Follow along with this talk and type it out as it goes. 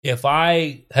if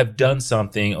I have done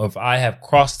something, or if I have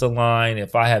crossed the line,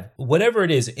 if I have whatever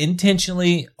it is,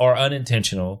 intentionally or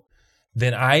unintentional,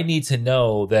 then I need to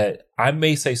know that I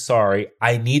may say sorry.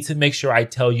 I need to make sure I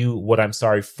tell you what I'm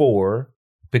sorry for,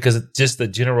 because just the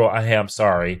general, hey, I'm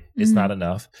sorry, it's not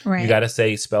enough. Right. You got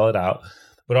to spell it out.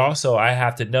 But also I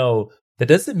have to know that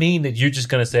doesn't mean that you're just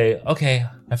going to say, okay,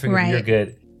 I forgive you, you're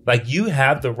good. Like, you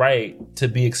have the right to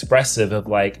be expressive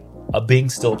of being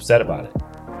still upset about it.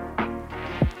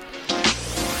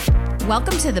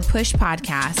 Welcome to the Push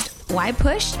Podcast. Why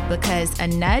push? Because a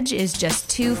nudge is just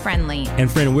too friendly. And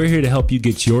friend, we're here to help you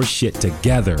get your shit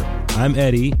together. I'm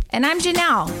Eddie. And I'm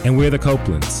Janelle. And we're the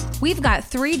Copelands. We've got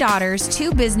 3 daughters,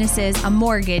 2 businesses, a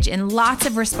mortgage, and lots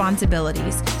of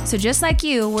responsibilities. So just like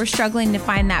you, we're struggling to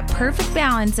find that perfect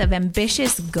balance of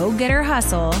ambitious go-getter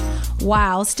hustle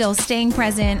while still staying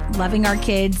present, loving our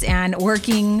kids, and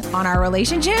working on our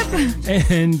relationship.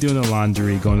 And doing the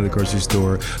laundry, going to the grocery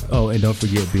store. Oh, and don't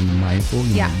forget being mindful.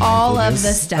 All of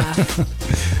the stuff.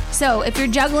 So if you're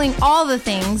juggling all the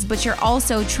things, but you're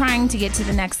also trying to get to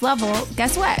the next level,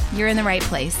 guess what? You're in the right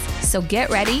place. So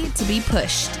get ready to be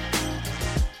pushed.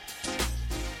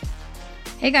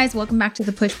 Hey guys, welcome back to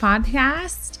the Push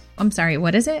Podcast. I'm sorry,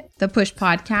 what is it? The Push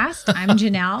Podcast. I'm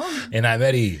Janelle. And I'm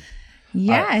Eddie.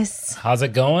 Yes. How's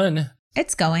it going?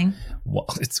 It's going. Well,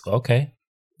 it's okay.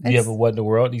 You have a what in the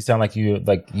world? You sound like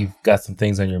you've got some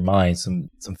things on your mind, some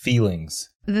feelings.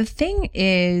 The thing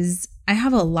is, I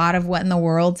have a lot of what in the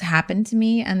world's happened to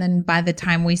me. And then by the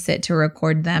time we sit to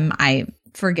record them, I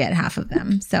forget half of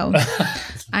them. So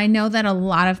I know that a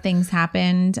lot of things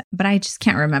happened, but I just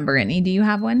can't remember any. Do you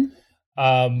have one?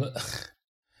 I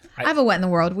have a what in the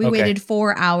world. We waited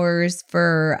 4 hours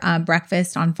for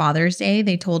breakfast on Father's Day.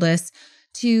 They told us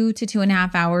 2 to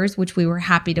 2.5 hours, which we were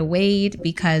happy to wait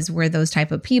because we're those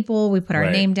type of people. We put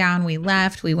our name down, we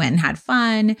left, we went and had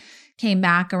fun, came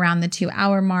back around the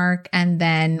 2-hour mark, and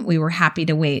then we were happy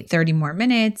to wait 30 more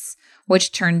minutes,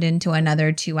 which turned into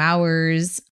another 2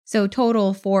 hours. So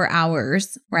total 4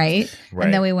 hours, right?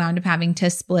 And then we wound up having to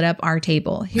split up our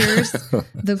table. Here's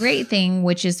the great thing,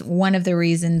 which is one of the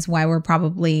reasons why we're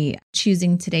probably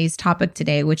choosing today's topic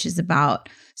today, which is about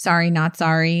sorry, not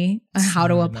sorry, how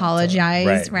to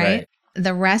apologize, right?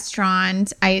 The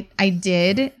restaurant, I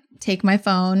did take my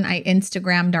phone, I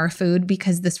Instagrammed our food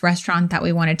because this restaurant that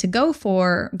we wanted to go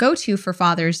to for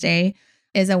Father's Day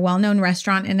is a well-known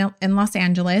restaurant in Los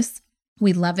Angeles.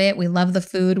 We love it. We love the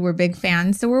food. We're big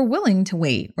fans. So we're willing to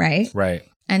wait, right? Right.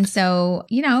 And so,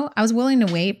 I was willing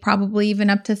to wait probably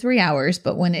even up to 3 hours.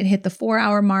 But when it hit the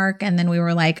 4-hour mark and then we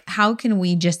were like, how can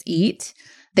we just eat?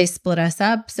 They split us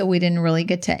up. So we didn't really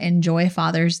get to enjoy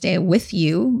Father's Day with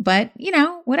you. But,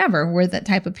 whatever. We're that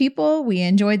type of people. We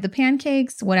enjoyed the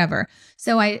pancakes, whatever.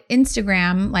 So I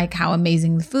Instagram how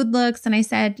amazing the food looks. And I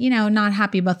said, not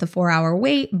happy about the 4-hour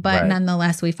wait, but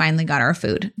nonetheless, we finally got our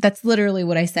food. That's literally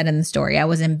what I said in the story. I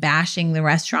wasn't bashing the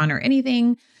restaurant or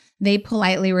anything. They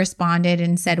politely responded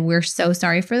and said, we're so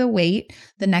sorry for the wait.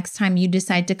 The next time you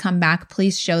decide to come back,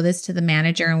 please show this to the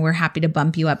manager and we're happy to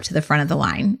bump you up to the front of the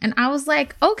line. And I was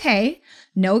like, okay,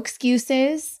 no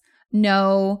excuses.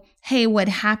 No, hey, what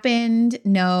happened?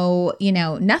 No,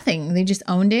 nothing. They just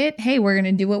owned it. Hey, we're going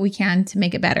to do what we can to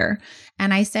make it better.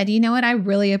 And I said, you know what? I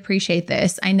really appreciate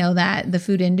this. I know that the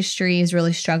food industry is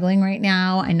really struggling right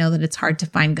now. I know that it's hard to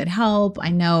find good help. I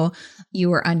know you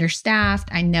were understaffed.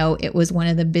 I know it was one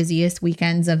of the busiest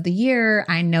weekends of the year.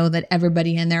 I know that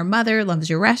everybody and their mother loves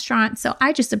your restaurant. So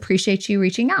I just appreciate you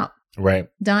reaching out. Right.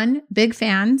 Done. Big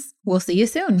fans. We'll see you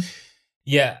soon.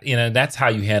 Yeah, that's how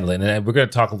you handle it. And we're going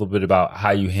to talk a little bit about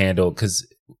how you handle,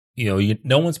 because,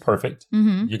 no one's perfect.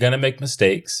 Mm-hmm. You're going to make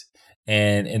mistakes.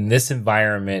 And in this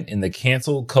environment, in the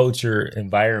cancel culture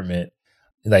environment,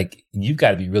 you've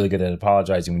got to be really good at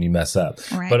apologizing when you mess up.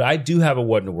 Right. But I do have a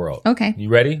what in the world. Okay. You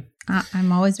ready?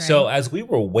 I'm always ready. So as we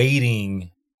were waiting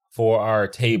for our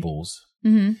tables,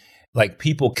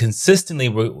 people consistently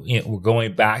were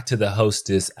going back to the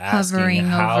hostess asking hovering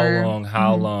how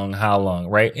over. How long,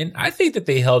 right? And I think that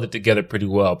they held it together pretty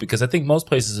well, because I think most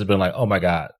places have been like, oh my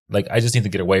God, I just need to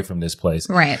get away from this place.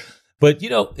 Right. But,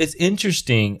 it's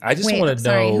interesting. I just want to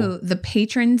know. Sorry, who? The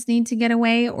patrons need to get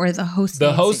away or the hostess?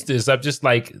 The hostess. I'm just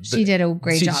she did a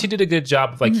great job. She did a good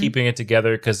job of keeping it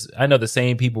together, because I know the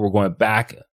same people were going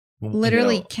back.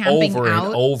 Literally camping over out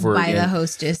and over by again, the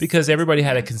hostess. because everybody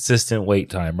had a consistent wait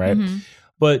time, right? Mm-hmm.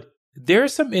 But there are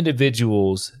some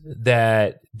individuals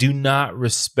that do not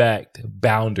respect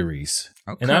boundaries.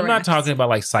 And I'm not talking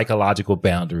about psychological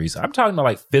boundaries. I'm talking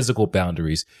about physical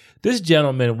boundaries. This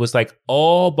gentleman was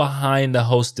all behind the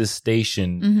hostess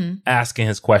station asking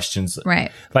his questions.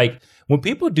 Right. when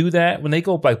people do that, when they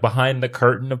go like behind the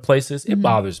curtain of places, it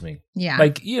bothers me. Yeah.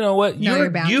 Like, you know what? Know your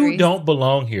You boundaries. don't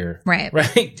belong here. Right.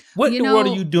 Right. What in the world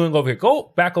are you doing over here?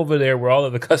 Go back over there where all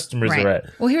of the customers are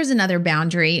at. Well, here's another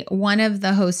boundary. One of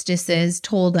the hostesses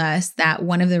told us that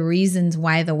one of the reasons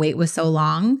why the wait was so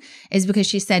long is because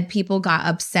she said people got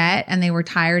upset and they were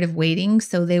tired of waiting.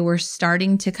 So they were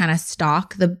starting to kind of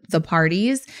stalk the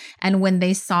parties. And when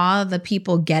they saw the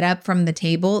people get up from the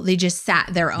table, they just sat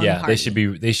their own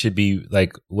party. They should be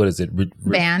like, what is it?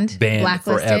 Banned, blacklisted.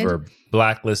 Forever.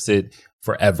 Blacklisted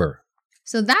forever.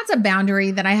 So that's a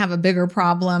boundary that I have a bigger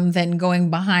problem than going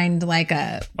behind like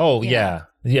a... Oh, yeah.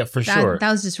 Yeah, for sure. That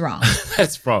was just wrong.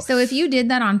 That's wrong. So if you did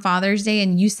that on Father's Day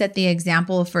and you set the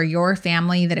example for your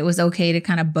family that it was okay to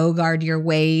kind of bogart your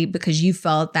way because you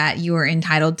felt that you were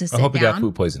entitled to sit down. I hope you got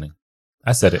food poisoning.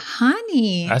 I said it.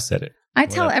 Honey. I said it. I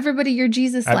tell everybody you're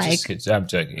Jesus-like. I'm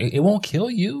joking. It won't kill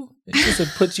you. It's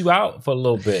just to put you out for a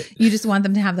little bit. You just want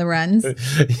them to have the runs?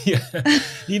 Yeah.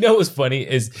 You know what's funny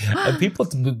is people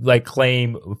like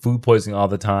claim food poisoning all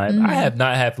the time. Mm-hmm. I have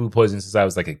not had food poisoning since I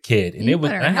was like a kid. And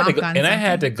I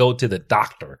had to go to the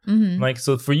doctor. Mm-hmm. Like,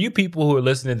 so for you people who are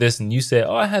listening to this and you say,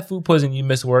 oh, I had food poisoning, you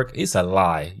miss work, it's a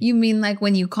lie. You mean like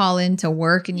when you call into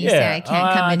work and you say, I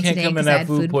can't come in today because I had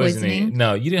food poisoning?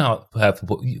 No, you didn't have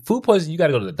food poisoning. You got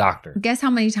to go to the doctor. Guess how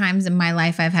many times in my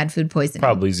life I've had food poisoning?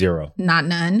 Probably zero. Not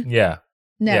none. Yeah.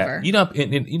 Never. Yeah.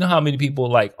 You know how many people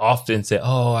like often say,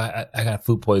 "Oh, I got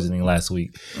food poisoning last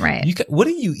week." Right. What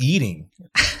are you eating?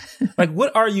 Like,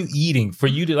 what are you eating for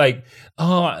you to like?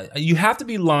 Oh, you have to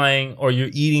be lying, or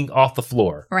you're eating off the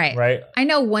floor. Right. Right. I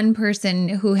know one person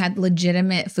who had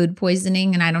legitimate food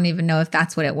poisoning, and I don't even know if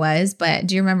that's what it was. But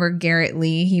do you remember Garrett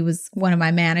Lee? He was one of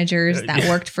my managers that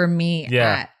worked for me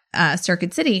at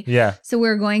Circuit City. Yeah. So we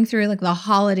were going through like the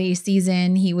holiday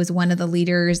season. He was one of the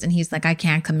leaders and he's like, I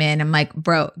can't come in. I'm like,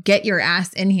 bro, get your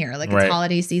ass in here. Like it's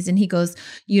holiday season. He goes,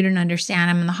 you don't understand.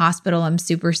 I'm in the hospital. I'm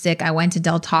super sick. I went to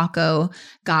Del Taco,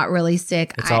 got really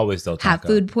sick. It's always Del Taco. Have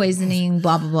food poisoning,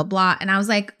 blah, blah, blah, blah. And I was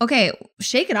like, okay,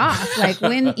 shake it off. Like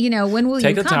when will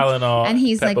Take you the come? Tylenol. And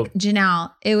he's like,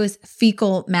 Janelle, it was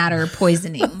fecal matter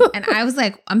poisoning. And I was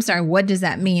like, I'm sorry, what does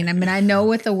that mean? I mean, I know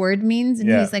what the word means. And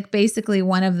he's like, basically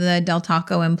one of the Del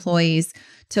Taco employees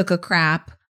took a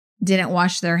crap, didn't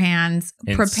wash their hands,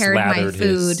 and prepared my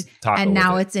food, and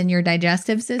now it's in your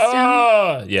digestive system.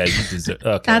 Oh, yeah, you deserve.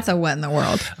 Okay, that's a what in the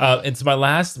world. And so my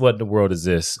last what in the world is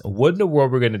this: what in the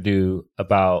world we're going to do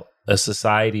about a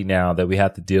society now that we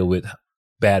have to deal with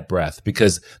bad breath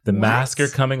because the masks are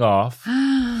coming off,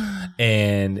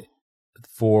 and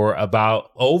for about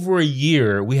over a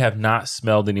year we have not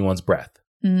smelled anyone's breath.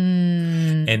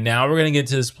 And now we're going to get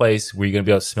to this place where you're going to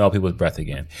be able to smell people's breath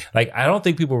again. Like, I don't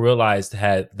think people realized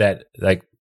that like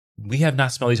we have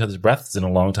not smelled each other's breaths in a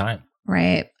long time.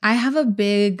 Right. I have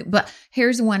but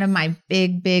here's one of my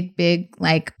big,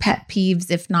 like pet peeves,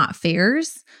 if not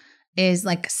fears, is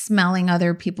like smelling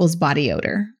other people's body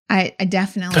odor. I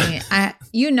definitely, I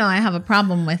have a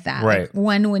problem with that. Right.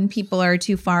 Like when people are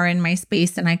too far in my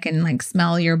space and I can like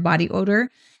smell your body odor.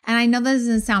 And I know that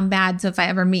doesn't sound bad. So if I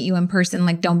ever meet you in person,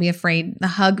 like, don't be afraid to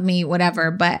hug me,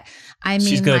 whatever. But I mean,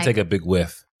 she's going to take a big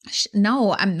whiff.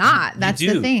 No, I'm not. That's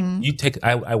the thing. You take,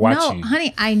 I watch you. No,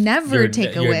 honey, I never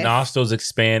take a whiff. Your nostrils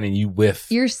expand and you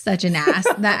whiff. You're such an ass.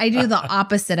 That I do the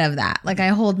opposite of that. Like I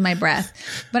hold my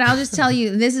breath. But I'll just tell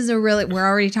you, we're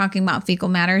already talking about fecal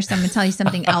matter. So I'm going to tell you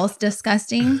something else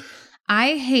disgusting.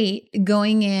 I hate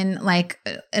going in like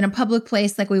in a public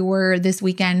place like we were this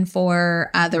weekend for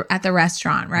at the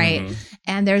restaurant, right? Mm-hmm.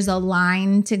 And there's a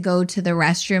line to go to the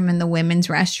restroom in the women's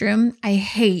restroom. I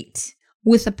hate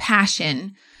with a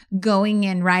passion going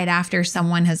in right after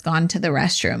someone has gone to the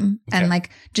restroom. Okay. And like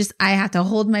I have to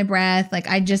hold my breath. Like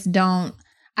I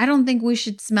don't think we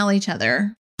should smell each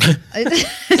other.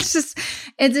 It's just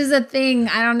a thing.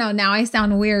 I don't know. Now I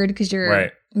sound weird because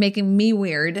you're making me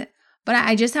weird. But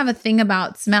I just have a thing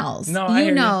about smells. No,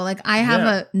 like I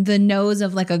have the nose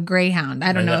of like a greyhound.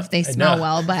 I don't know if they smell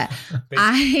well, but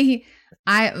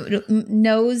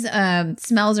nose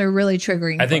smells are really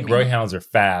triggering. I think greyhounds are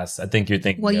fast. I think you're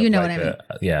thinking. Well, you know what I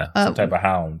mean. Some type of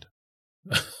hound.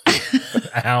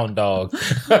 A hound dog.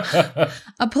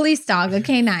 A police dog, a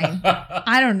canine.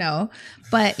 I don't know.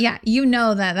 But yeah,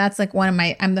 that's like one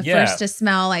of I'm the first to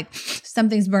smell like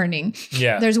something's burning.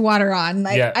 Yeah. There's water on.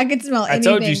 Like I could smell anything.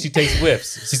 I told you she takes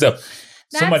whiffs. She's up.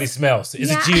 Somebody smells.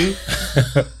 Is it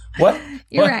you? What?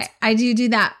 You're right. I do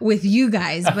that with you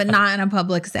guys, but not in a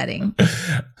public setting.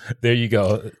 There you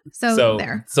go. So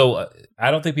there. So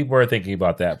I don't think people are thinking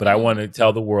about that, but I want to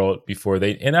tell the world before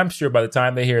and I'm sure by the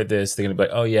time they hear this, they're going to be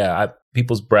like, oh yeah,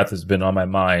 people's breath has been on my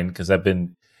mind because I've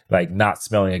been like not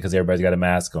smelling it because everybody's got a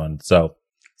mask on. So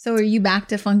are you back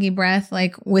to funky breath,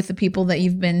 like with the people that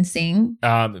you've been seeing?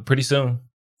 Pretty soon.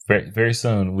 Very, very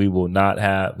soon, we will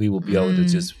be able to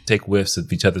just take whiffs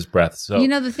of each other's breath. So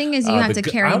the thing is, you have to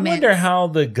carry mints. I wonder how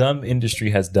the gum industry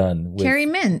has done with carry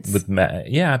mints.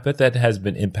 Yeah, I bet that has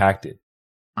been impacted.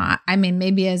 I mean,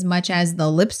 maybe as much as the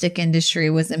lipstick industry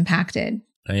was impacted.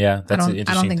 Yeah, that's an interesting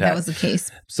I don't think that was the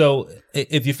case. So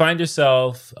if you find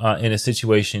yourself in a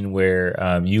situation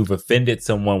where you've offended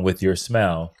someone with your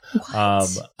smell,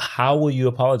 how will you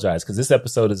apologize? Because this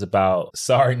episode is about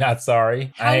sorry, not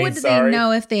sorry. How would they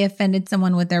know if they offended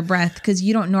someone with their breath? Because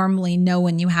you don't normally know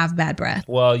when you have bad breath.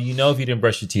 Well, if you didn't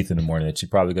brush your teeth in the morning, that you're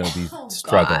probably going to be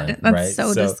struggling. God, that's right?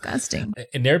 so disgusting.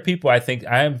 And there are people, I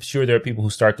am sure there are people who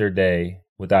start their day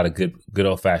without a good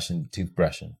old fashioned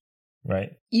toothbrushing.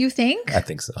 Right? You think? I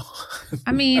think so.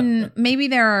 I mean, maybe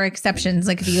there are exceptions.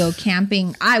 Like if you go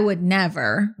camping, I would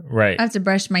never. Right. I have to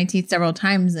brush my teeth several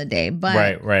times a day.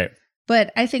 But right.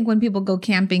 But I think when people go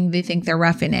camping, they think they're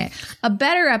roughing it. A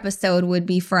better episode would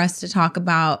be for us to talk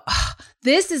about,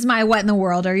 this is my what in the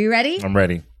world. Are you ready? I'm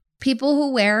ready. People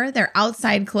who wear their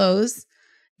outside clothes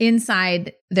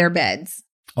inside their beds.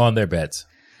 On their beds.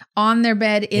 On their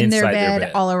bed, in their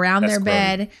bed, all around That's their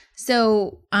bed.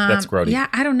 So, that's grody. Yeah,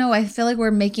 I don't know. I feel like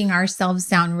we're making ourselves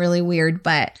sound really weird,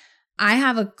 but I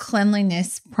have a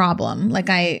cleanliness problem. Like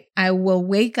I will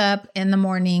wake up in the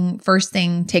morning, first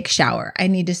thing, take a shower. I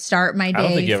need to start my day I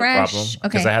don't think you fresh. have a problem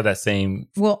because I have that same.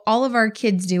 Well, all of our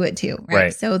kids do it too,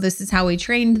 right? So this is how we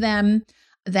trained them.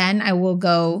 Then I will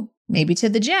go maybe to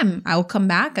the gym. I will come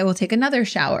back. I will take another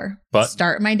shower. But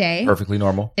start my day. Perfectly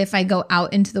normal. If I go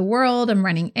out into the world, I'm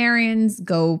running errands,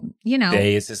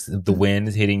 Day is just the wind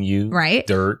is hitting you. Right.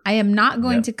 Dirt. I am not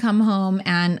going to come home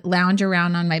and lounge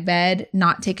around on my bed,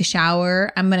 not take a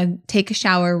shower. I'm going to take a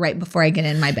shower right before I get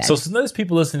in my bed. So there's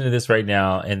people listening to this right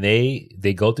now and they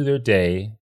go through their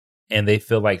day and they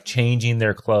feel like changing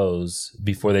their clothes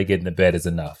before they get into bed is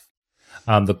enough.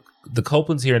 The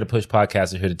Copelands here in the Push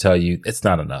Podcast are here to tell you it's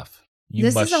not enough.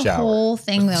 This is a whole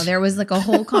thing, though. There was like a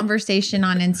whole conversation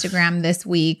on Instagram this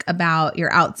week about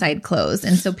your outside clothes.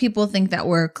 And so people think that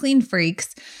we're clean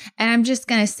freaks. And I'm just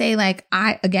going to say, like,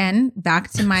 back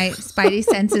to my spidey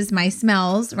senses, my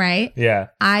smells, right? Yeah.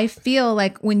 I feel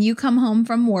like when you come home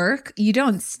from work, you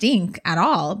don't stink at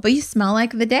all, but you smell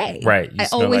like the day. Right. I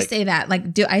always say that.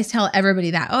 Like, I tell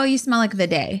everybody that, oh, you smell like the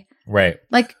day. Right.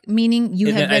 Like, meaning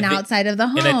you have been outside of the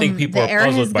home. And I think people are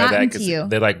puzzled by that because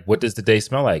they're like, what does the day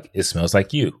smell like? It smells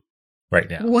like you right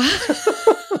now. What?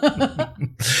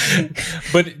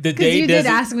 But the day you did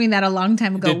ask me that a long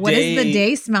time ago. What does the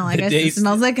day smell like? It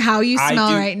smells like how you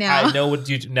smell right now. I know what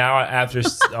you now after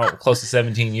close to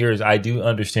 17 years. I do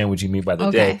understand what you mean by the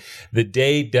day. The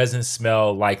day doesn't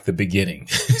smell like the beginning.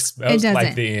 It smells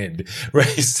like the end.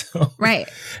 Right.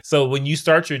 So when you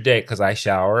start your day, because I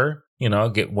shower.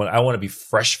 I want to be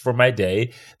fresh for my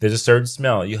day. There's a certain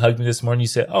smell. You hugged me this morning. You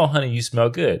said, "Oh, honey, you smell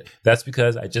good." That's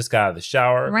because I just got out of the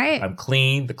shower. Right. I'm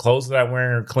clean. The clothes that I'm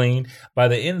wearing are clean. By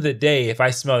the end of the day, if I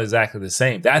smell exactly the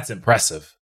same, that's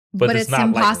impressive. But it's not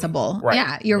impossible. Right.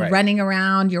 Yeah. You're running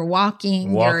around. You're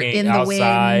walking. You're in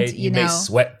outside, the wind. You may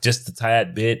sweat just a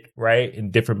tad bit, right? In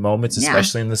different moments,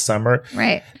 especially in the summer.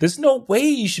 Right. There's no way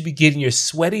you should be getting your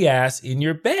sweaty ass in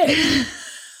your bed.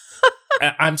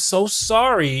 I'm so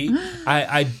sorry.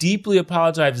 I deeply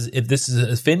apologize if this is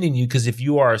offending you, because if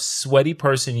you are a sweaty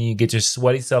person and you get your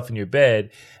sweaty self in your bed,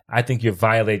 I think you're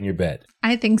violating your bed.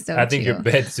 I think so, I think your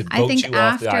bed should vote you off the island.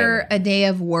 I think after a day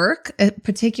of work,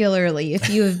 particularly if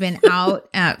you have been out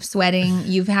sweating,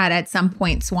 you've had at some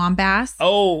point swamp ass.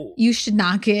 Oh. You should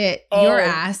not get your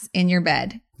ass in your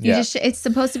bed. It's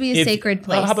supposed to be a sacred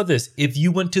place. How about this? If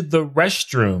you went to the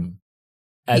restroom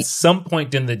at some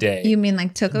point in the day. You mean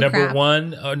like took a number crap?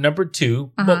 one or number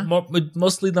two, but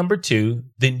mostly number two,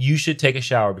 then you should take a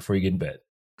shower before you get in bed.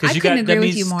 I couldn't agree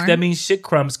with you more. That means shit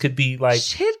crumbs could be like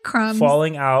shit crumbs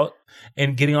falling out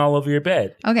and getting all over your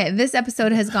bed. Okay, this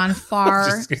episode has gone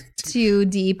far too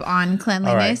deep on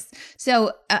cleanliness. Right.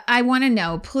 So I want to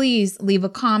know, please leave a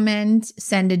comment,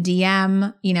 send a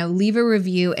DM, leave a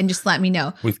review, and just let me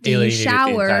know. Do you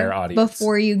shower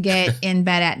before you get in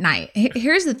bed at night?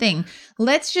 Here's the thing.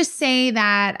 Let's just say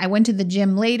that I went to the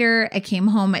gym later. I came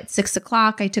home at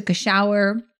 6:00. I took a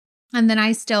shower. And then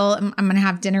I'm going to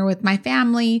have dinner with my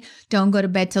family. Don't go to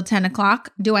bed till 10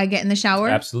 o'clock. Do I get in the shower?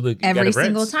 Absolutely. Every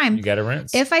single time. You got to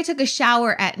rinse. If I took a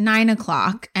shower at 9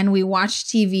 o'clock and we watched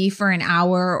TV for an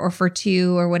hour or for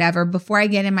 2 or whatever, before I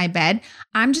get in my bed,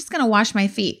 I'm just going to wash my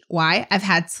feet. Why? I've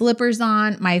had slippers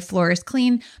on. My floor is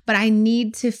clean, but I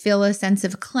need to feel a sense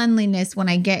of cleanliness when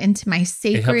I get into my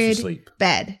sacred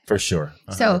bed. For sure.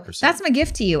 100%. So that's my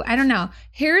gift to you. I don't know.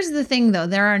 Here's the thing though.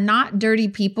 There are not dirty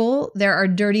people. There are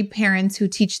dirty parents who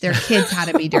teach their kids how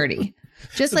to be dirty.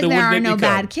 Just like there are no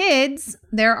bad kids,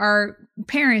 there are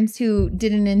parents who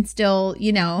didn't instill,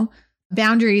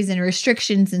 boundaries and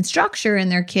restrictions and structure in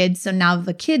their kids. So now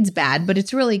the kid's bad, but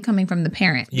it's really coming from the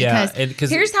parent. Yeah, because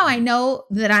here's how I know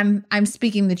that I'm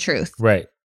speaking the truth. Right.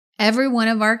 Every one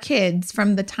of our kids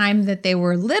from the time that they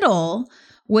were little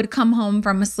would come home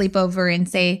from a sleepover and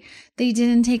say they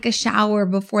didn't take a shower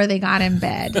before they got in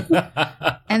bed.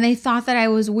 And they thought that I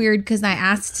was weird because I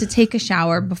asked to take a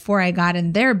shower before I got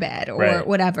in their bed or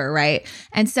whatever, right?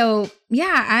 And so,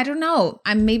 yeah, I don't know.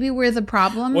 Maybe we're the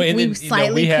problem. Well, we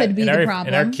slightly could be the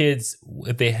problem. And our kids,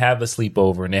 if they have a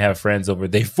sleepover and they have friends over,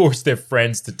 they force their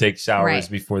friends to take showers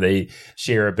before they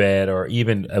share a bed or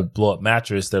even a blow-up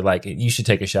mattress. They're like, you should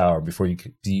take a shower before you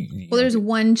there's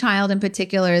one child in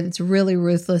particular that's really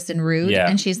ruthless and rude. Yeah.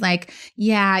 And she's like,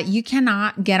 yeah, you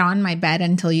cannot get on my bed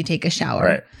until you take a shower.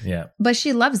 Right. Yeah. But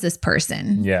she loves this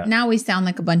person. Yeah. Now we sound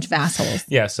like a bunch of assholes.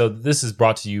 Yeah. So this is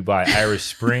brought to you by Irish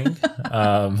Spring.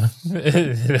 So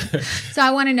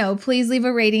I want to know, please leave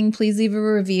a rating, please leave a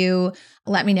review.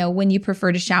 Let me know when you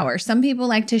prefer to shower. Some people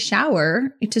like to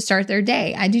shower to start their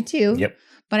day. I do too. Yep.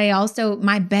 But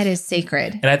my bed is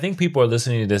sacred. And I think people are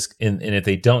listening to this, and if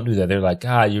they don't do that, they're like,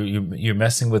 you're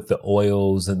messing with the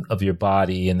oils of your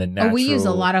body and the natural. We use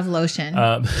a lot of lotion,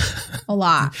 a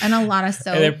lot, and a lot of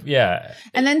soap.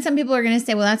 And then some people are going to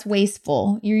say, well, that's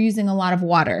wasteful. You're using a lot of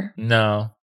water.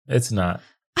 No, it's not.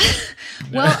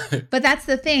 Well, but that's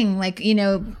the thing.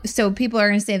 So people are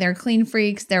going to say they're clean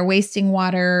freaks. They're wasting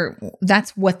water.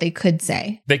 That's what they could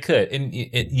say. They could, and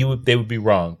they would be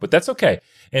wrong, but that's okay.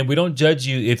 And we don't judge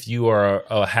you if you are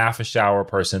a half a shower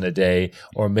person a day,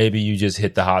 or maybe you just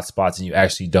hit the hot spots and you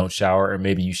actually don't shower, or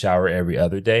maybe you shower every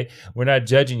other day. We're not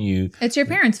judging you. It's your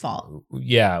parents' fault.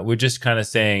 Yeah, we're just kind of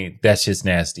saying that's just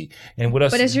nasty. And what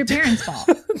else? But it's your parents' fault.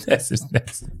 That's just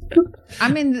nasty.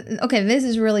 Okay, this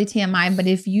is really TMI, but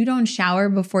if you don't shower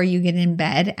before you get in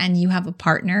bed and you have a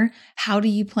partner, how do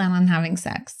you plan on having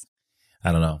sex?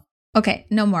 I don't know. Okay,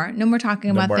 no more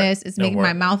talking about this. It's making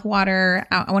my mouth water.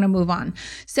 I want to move on.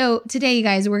 So today, you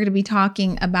guys, we're going to be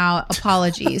talking about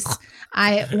apologies.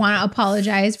 I want to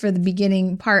apologize for the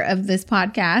beginning part of this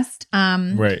podcast.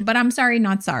 But I'm sorry,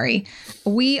 not sorry.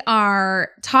 We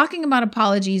are talking about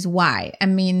apologies. Why? I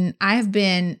mean, I have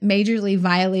been majorly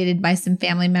violated by some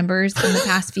family members in the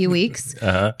past few weeks,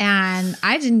 and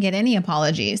I didn't get any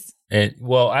apologies. And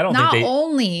I don't think Not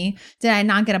only did I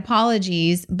not get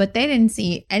apologies, but they didn't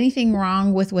see anything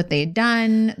wrong with what they'd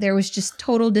done. There was just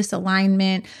total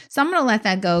disalignment. So I'm going to let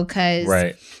that go because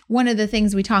one of the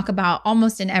things we talk about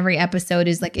almost in every episode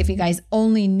is if you guys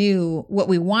only knew what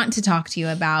we want to talk to you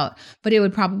about, but it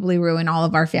would probably ruin all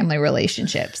of our family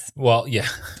relationships. Well, yeah.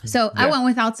 So I went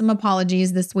without some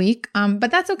apologies this week, but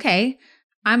that's okay.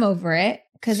 I'm over it.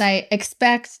 Because I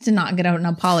expect to not get an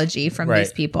apology from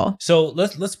these people. So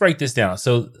let's break this down.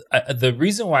 So the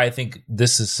reason why I think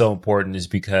this is so important is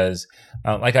because,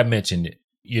 like I mentioned,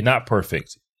 you're not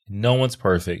perfect. No one's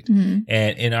perfect. Mm-hmm.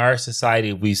 And in our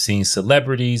society, we've seen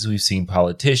celebrities, we've seen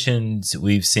politicians,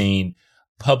 we've seen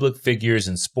public figures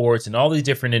in sports, and all these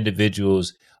different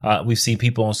individuals. We've seen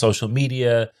people on social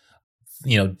media,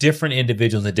 different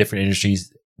individuals in different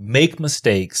industries make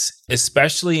mistakes,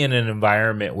 especially in an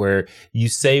environment where you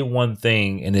say one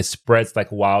thing and it spreads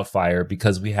like wildfire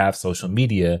because we have social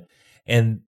media.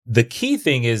 And the key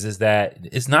thing is that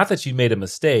it's not that you made a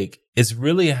mistake. It's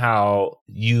really how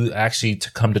you actually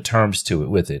come to terms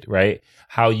with it, right?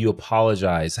 How you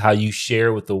apologize, how you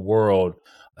share with the world,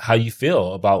 how you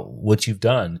feel about what you've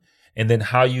done, and then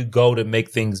how you go to make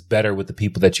things better with the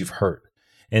people that you've hurt.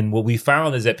 And what we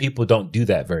found is that people don't do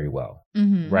that very well,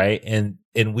 right? And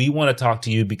we want to talk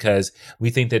to you because we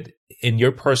think that in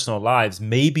your personal lives,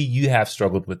 maybe you have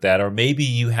struggled with that, or maybe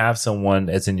you have someone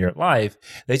that's in your life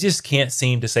that just can't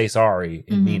seem to say sorry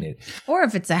and mean it. Or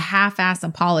if it's a half-ass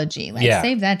apology,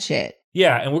 save that shit.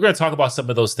 Yeah, and we're going to talk about some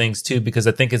of those things too, because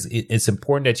I think it's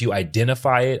important that you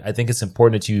identify it. I think it's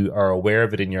important that you are aware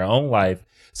of it in your own life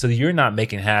so that you're not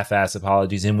making half-ass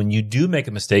apologies. And when you do make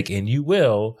a mistake, and you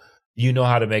will, you know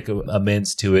how to make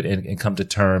amends to it and come to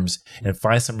terms and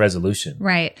find some resolution.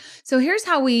 Right. So here's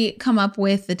how we come up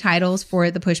with the titles for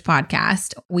the Push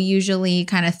podcast. We usually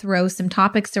kind of throw some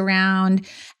topics around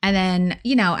and then,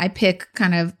 I pick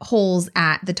kind of holes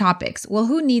at the topics. Well,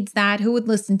 who needs that? Who would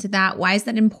listen to that? Why is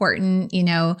that important?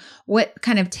 What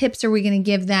kind of tips are we going to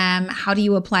give them? How do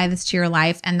you apply this to your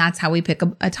life? And that's how we pick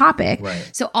a topic. Right.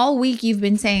 So all week you've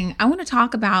been saying, I want to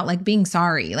talk about like being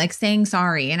sorry, like saying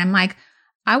sorry. And I'm like,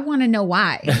 I want to know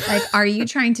why. Like, are you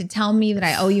trying to tell me that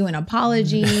I owe you an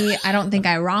apology? I don't think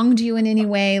I wronged you in any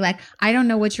way. Like, I don't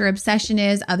know what your obsession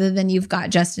is other than you've got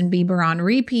Justin Bieber on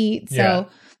repeat. So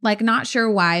not sure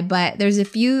why, but there's a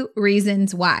few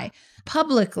reasons why.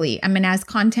 Publicly, as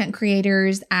content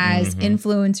creators, as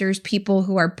influencers, people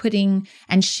who are putting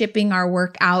and shipping our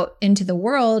work out into the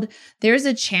world, there's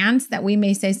a chance that we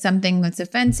may say something that's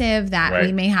offensive, that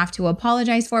we may have to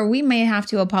apologize for. We may have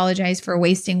to apologize for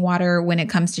wasting water when it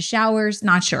comes to showers.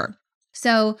 Not sure.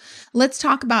 So let's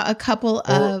talk about a couple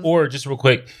of... Or just real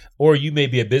quick, or you may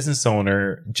be a business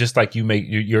owner, just like you make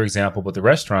your example with the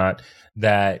restaurant,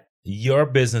 that your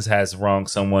business has wronged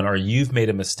someone or you've made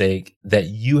a mistake that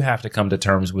you have to come to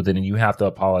terms with it and you have to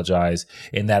apologize.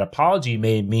 And that apology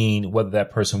may mean whether that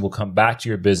person will come back to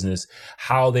your business,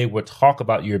 how they will talk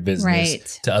about your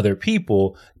business to other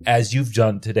people, as you've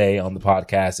done today on the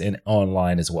podcast and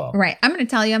online as well. Right. I'm going to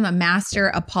tell you, I'm a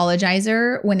master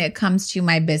apologizer when it comes to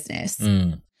my business.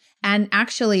 And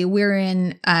actually, we're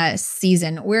in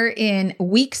we're in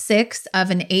week 6 of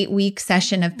an 8-week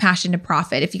session of Passion to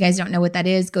Profit. If you guys don't know what that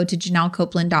is, go to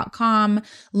JanelleCopeland.com,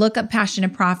 look up Passion to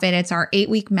Profit. It's our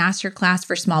 8-week masterclass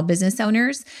for small business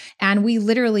owners. And we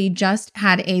literally just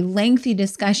had a lengthy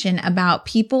discussion about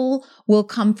people will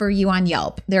come for you on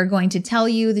Yelp. They're going to tell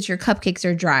you that your cupcakes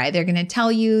are dry. They're going to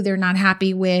tell you they're not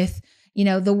happy with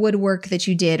the woodwork that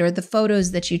you did or the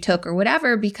photos that you took or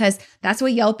whatever, because that's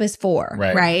what Yelp is for,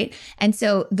 right? And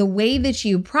so the way that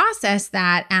you process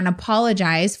that and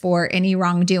apologize for any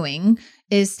wrongdoing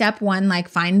is step 1, like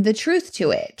find the truth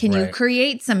to it. Can you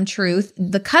create some truth,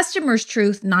 the customer's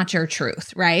truth, not your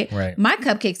truth, right? My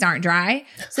cupcakes aren't dry.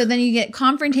 So then you get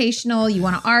confrontational, you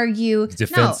want to argue.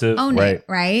 Defensive, no, own it,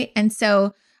 right? And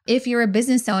so if you're a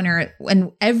business owner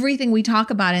and everything we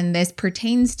talk about in this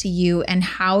pertains to you and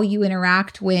how you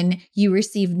interact when you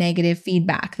receive negative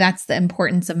feedback, that's the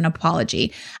importance of an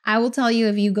apology. I will tell you,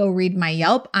 if you go read my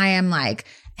Yelp, I am like,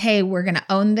 hey, we're going to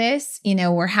own this.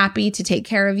 We're happy to take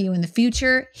care of you in the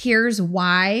future. Here's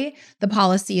why the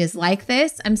policy is like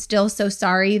this. I'm still so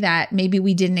sorry that maybe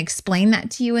we didn't explain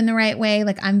that to you in the right way.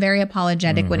 Like, I'm very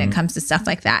apologetic when it comes to stuff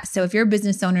like that. So if you're a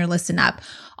business owner, listen up.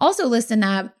 Also listen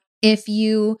up if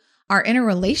you are in a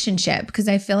relationship, because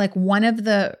I feel like one of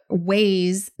the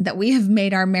ways that we have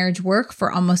made our marriage work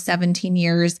for almost 17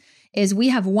 years is we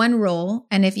have one rule.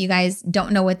 And if you guys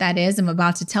don't know what that is, I'm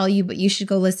about to tell you, but you should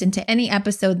go listen to any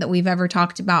episode that we've ever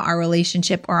talked about our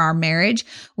relationship or our marriage.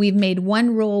 We've made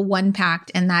one rule, one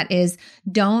pact, and that is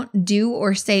don't do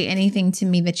or say anything to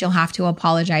me that you'll have to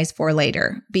apologize for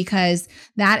later, because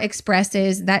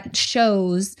that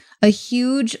shows a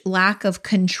huge lack of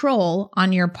control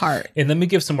on your part. And let me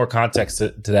give some more context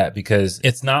to that, because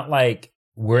it's not like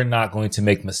we're not going to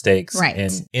make mistakes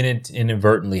and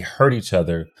inadvertently hurt each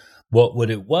other.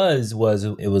 What it was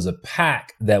it was a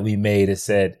pact that we made. It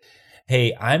said,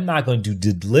 hey, I'm not going to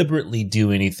deliberately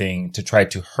do anything to try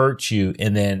to hurt you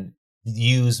and then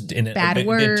use bad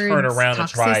words, then turn around and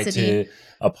try to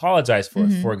apologize for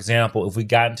it. For example, if we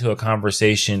got into a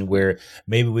conversation where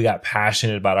maybe we got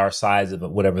passionate about our sides of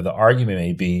it, whatever the argument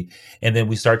may be, and then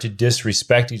we start to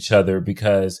disrespect each other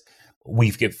because we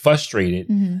get frustrated,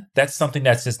 that's something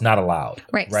that's just not allowed.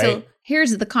 Right? So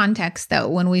here's the context, though.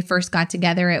 When we first got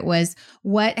together, it was,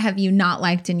 what have you not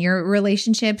liked in your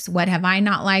relationships? What have I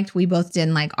not liked? We both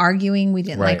didn't like arguing. We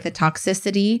didn't like the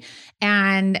toxicity.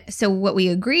 And so what we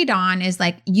agreed on is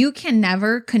like, you can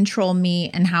never control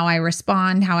me and how I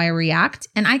respond, how I react,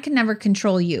 and I can never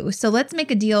control you. So let's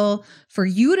make a deal for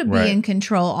you to be in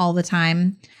control all the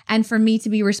time and for me to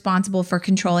be responsible for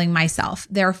controlling myself.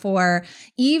 Therefore,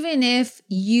 even if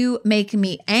you make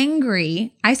me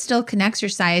angry, I still can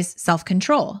exercise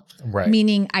self-control.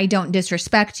 Meaning I don't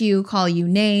disrespect you, call you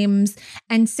names,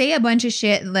 and say a bunch of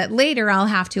shit that later I'll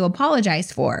have to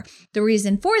apologize for. The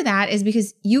reason for that is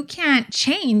because you can't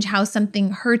change how something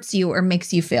hurts you or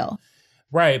makes you feel.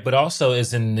 Right. But also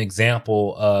is an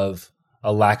example of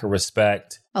a lack of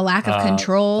respect, a lack of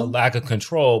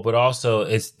control, but also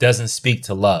it doesn't speak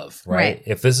to love, right?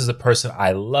 If this is a person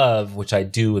I love, which I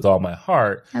do with all my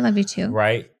heart. I love you too.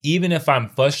 Right. Even if I'm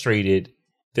frustrated,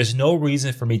 there's no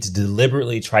reason for me to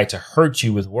deliberately try to hurt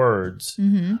you with words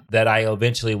that I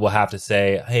eventually will have to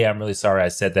say, hey, I'm really sorry I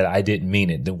said that. I didn't mean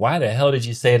it. Then why the hell did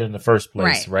you say it in the first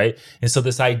place? Right. And so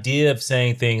this idea of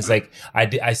saying things like,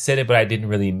 I said it, but I didn't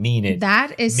really mean it.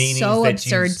 That is so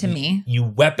absurd to me. You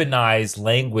weaponize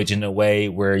language in a way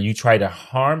where you try to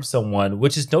harm someone,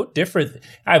 which is no different.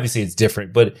 Obviously, it's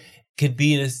different, but could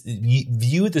be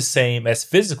viewed the same as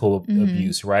physical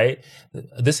abuse, right?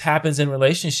 This happens in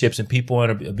relationships and people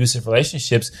in abusive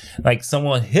relationships. Like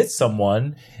someone hits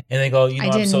someone and they go,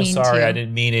 I'm so sorry. I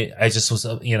didn't mean it. I just was,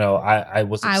 I was upset. I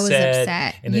was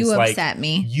upset. And you it's upset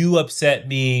me. You upset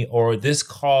me, or this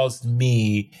caused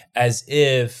me, as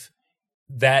if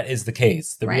that is the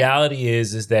case. The reality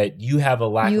is that you have a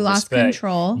lack of respect. You lost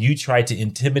control. You tried to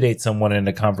intimidate someone in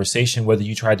a conversation, whether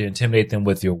you tried to intimidate them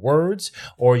with your words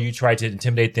or you tried to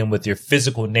intimidate them with your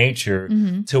physical nature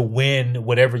to win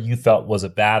whatever you felt was a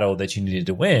battle that you needed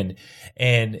to win.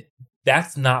 And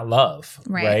that's not love,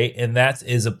 right? And that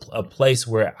is a place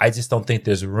where I just don't think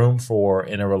there's room for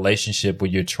in a relationship where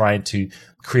you're trying to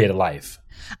create a life.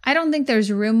 I don't think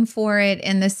there's room for it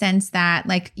in the sense that,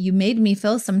 like, you made me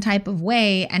feel some type of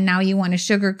way and now you want to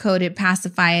sugarcoat it,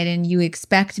 pacify it, and you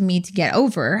expect me to get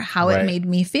over how it made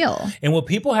me feel. And what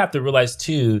people have to realize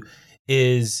too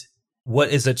is what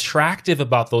is attractive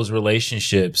about those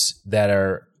relationships that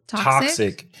are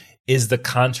toxic is the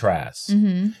contrast.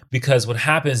 Because what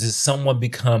happens is someone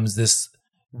becomes this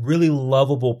really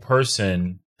lovable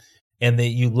person, and that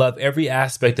you love every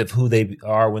aspect of who they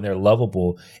are when they're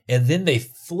lovable. And then they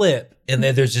flip and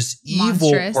then there's just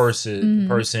evil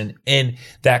person. And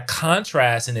that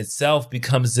contrast in itself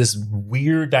becomes this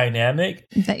weird dynamic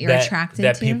that you're attracted to.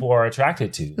 That people are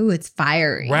attracted to. Ooh, it's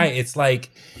fiery. Right. It's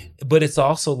like, but it's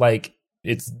also like,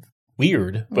 it's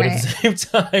weird, but at the same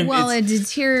time. Well, it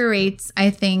deteriorates,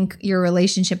 I think, your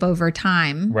relationship over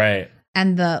time. Right.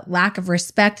 And the lack of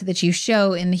respect that you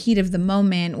show in the heat of the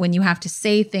moment when you have to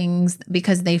say things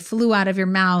because they flew out of your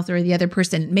mouth or the other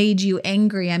person made you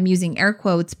angry. I'm using air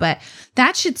quotes, but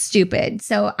that shit's stupid.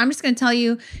 So I'm just going to tell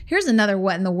you, here's another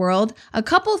what in the world. A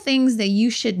couple things that you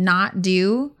should not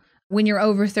do when you're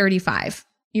over 35.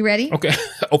 You ready? Okay.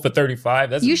 Over 35?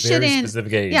 That's a very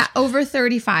specific age. Yeah, over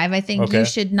 35. I think you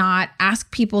should not ask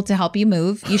people to help you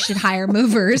move. You should hire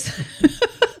movers.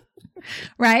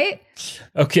 Right?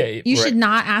 Okay. You should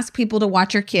not ask people to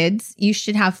watch your kids. You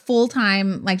should have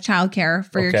full-time like childcare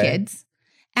for your kids.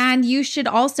 And you should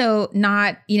also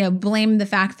not, blame the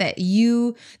fact that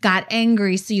you got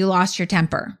angry so you lost your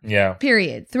temper. Yeah.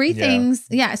 Period. 3 things.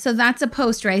 Yeah. So that's a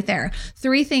post right there.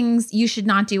 3 things you should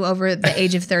not do over the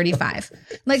age of 35.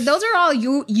 Like those are all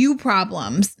you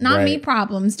problems, not me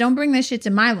problems. Don't bring this shit to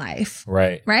my life.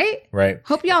 Right. Right? Right.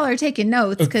 Hope y'all are taking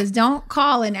notes, because don't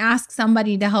call and ask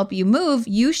somebody to help you move.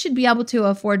 You should be able to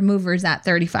afford movers at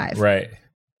 35. Right.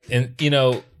 And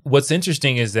what's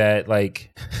interesting is that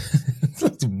like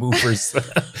movers.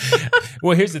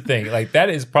 Well, here's the thing. Like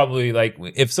that is probably like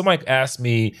if somebody asked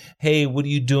me, "Hey, what are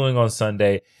you doing on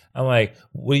Sunday?" I'm like,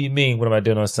 "What do you mean? What am I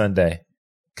doing on Sunday?"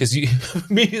 Because you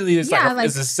immediately it's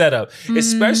it's a setup,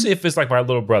 especially if it's like my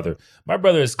little brother. My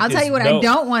brother is. I'll tell you what I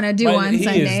don't want to do on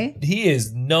Sunday. He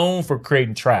is known for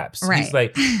creating traps. Right. He's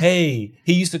like, "Hey,"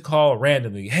 he used to call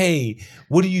randomly. "Hey,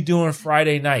 what are you doing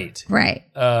Friday night?" Right.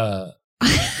 What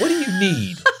do you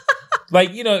need?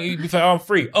 Like, I'm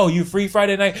free. Oh, you free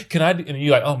Friday night? Can I? And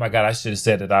you're like, oh my God, I should have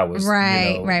said that I was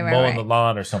mowing the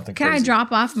lawn or something. Can crazy. I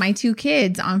drop off my 2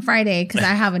 kids on Friday because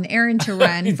I have an errand to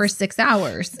run for 6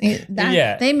 hours?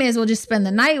 They may as well just spend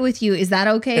the night with you. Is that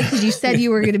okay? Because you said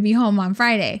you were going to be home on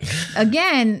Friday.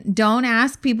 Again, don't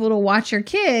ask people to watch your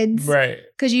kids. Right.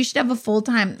 Because you should have a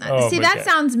full-time. See, that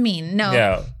sounds mean. No,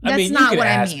 that's not what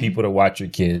I mean. Ask people to watch your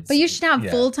kids. But you should have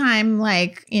full-time,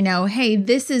 hey,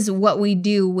 this is what we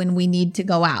do when we need to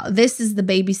go out. This is the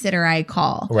babysitter I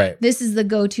call. Right. This is the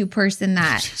go-to person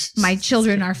that my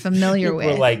children are familiar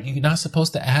with. Like, you're not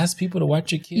supposed to ask people to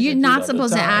watch your kids. You're not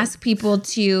supposed to ask people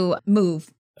to move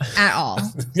at all.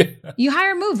 You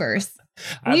hire movers.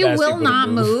 We will not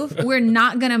move. We're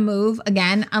not going to move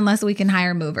again unless we can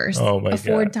hire movers. Oh my God.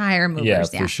 Afford to hire movers.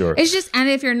 Yeah, for sure. It's just, and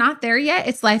if you're not there yet,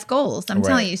 it's life goals. I'm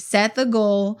telling you, set the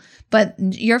goal. But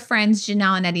your friends,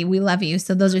 Janelle and Eddie, we love you.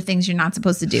 So those are things you're not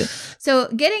supposed to do. So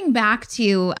getting back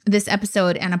to this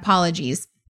episode and apologies.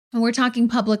 And we're talking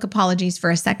public apologies for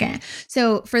a second.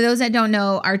 So for those that don't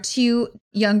know, our 2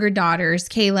 younger daughters,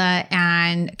 Kayla,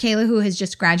 who has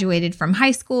just graduated from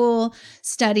high school,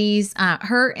 studies,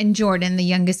 her and Jordan, the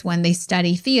youngest one, they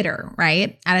study theater,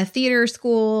 right? At a theater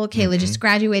school. Kayla just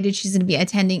graduated. She's going to be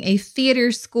attending a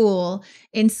theater school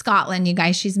in Scotland, you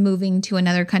guys. She's moving to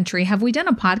another country. Have we done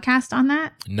a podcast on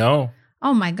that? No.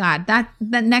 Oh my God. That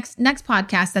next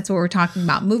podcast, that's what we're talking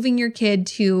about. Moving your kid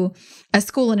to a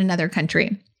school in another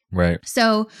country. Right.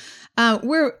 So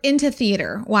we're into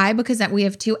theater. Why? Because we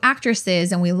have 2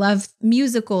 actresses and we love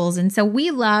musicals. And so we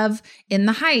love In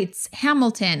the Heights,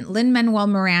 Hamilton. Lin-Manuel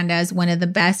Miranda is one of the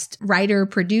best writer,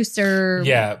 producer,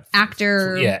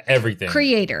 actor, everything.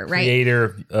 Creator, right?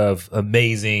 Creator of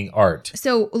amazing art.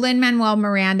 So Lin-Manuel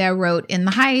Miranda wrote In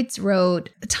the Heights, wrote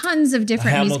tons of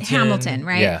different Hamilton,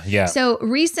 right? Yeah. So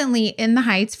recently, In the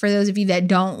Heights, for those of you that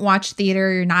don't watch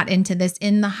theater, you're not into this,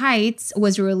 In the Heights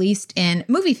was released in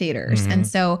movie theaters. And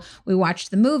so we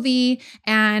watched the movie,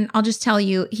 and I'll just tell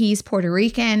you, he's Puerto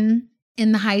Rican.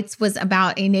 In the Heights was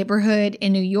about a neighborhood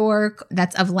in New York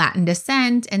that's of Latin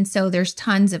descent. And so there's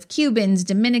tons of Cubans,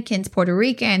 Dominicans, Puerto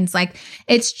Ricans. Like,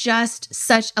 it's just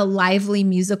such a lively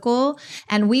musical.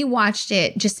 And we watched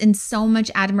it just in so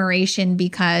much admiration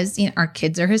because, you know, our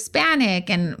kids are Hispanic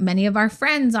and many of our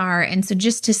friends are. And so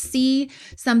just to see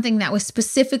something that was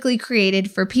specifically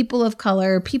created for people of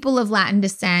color, people of Latin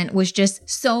descent was just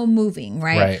so moving,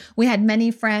 right? We had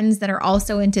many friends that are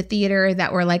also into theater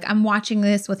that were like, I'm watching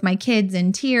this with my kids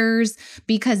in tears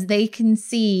because they can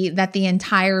see that the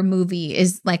entire movie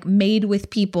is like made with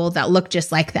people that look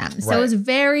just like them. So it was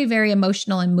very, very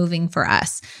emotional and moving for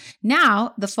us.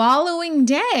 Now, the following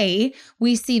day,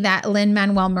 we see that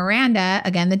Lin-Manuel Miranda,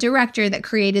 again, the director that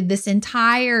created this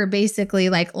entire basically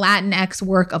like Latinx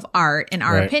work of art, in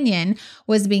our opinion,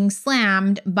 was being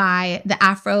slammed by the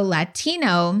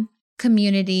Afro-Latino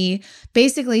community,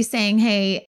 basically saying,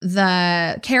 hey,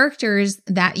 the characters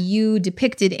that you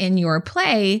depicted in your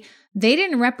play, they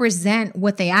didn't represent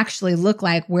what they actually look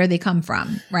like, where they come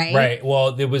from, right? Right.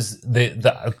 Well, there was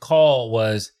the call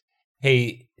was,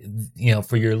 hey, you know,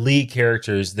 for your lead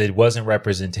characters, there wasn't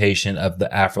representation of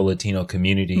the Afro-Latino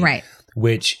community. Right.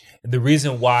 Which the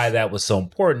reason why that was so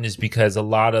important is because a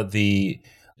lot of the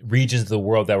regions of the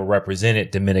world that were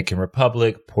represented, Dominican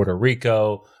Republic, Puerto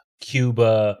Rico,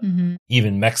 Cuba,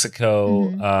 even Mexico,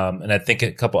 and I think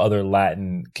a couple other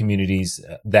Latin communities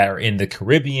that are in the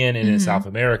Caribbean and in South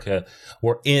America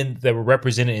were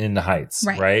represented in the Heights,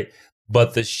 right?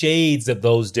 But the shades of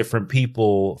those different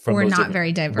people from were those not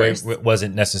very diverse.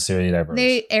 Wasn't necessarily diverse.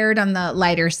 They aired on the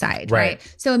lighter side, right?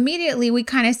 So immediately we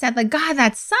kind of said like, God,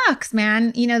 that sucks,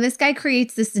 man. You know, this guy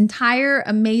creates this entire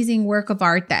amazing work of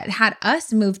art that had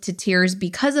us moved to tears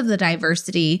because of the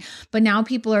diversity. But now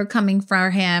people are coming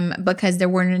for him because there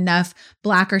weren't enough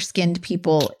darker skinned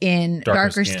people in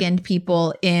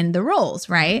people in the roles,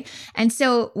 right? And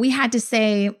so we had to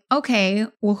say, okay,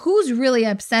 well, who's really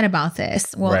upset about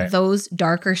this? Well, those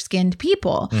darker skinned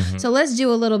people. So let's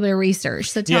do a little bit of research.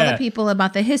 So tell the people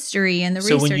about the history and the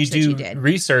research that you did. So when you do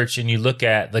research and you look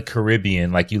at the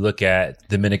Caribbean, like you look at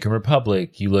Dominican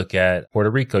Republic, you look at Puerto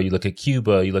Rico, you look at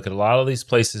Cuba, you look at a lot of these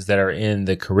places that are in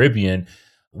the Caribbean,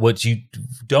 what you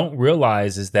don't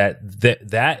realize is that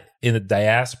in the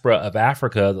diaspora of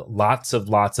Africa, lots of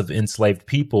enslaved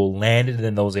people landed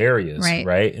in those areas,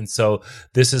 right? And so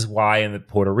this is why in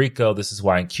Puerto Rico, this is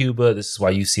why in Cuba, this is why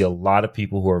you see a lot of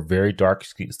people who are very dark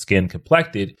skin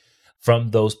complected from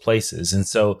those places. And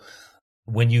so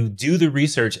when you do the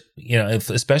research, you know,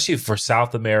 especially for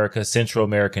South America, Central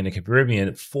America, and the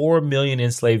Caribbean, 4 million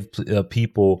enslaved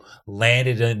people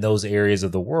landed in those areas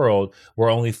of the world, where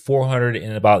only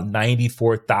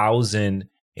 494,000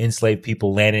 enslaved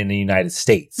people landed in the United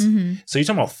States. So you're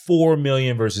talking about 4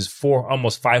 million versus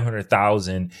almost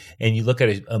 500,000. And you look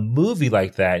at a movie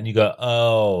like that and you go,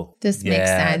 oh, this makes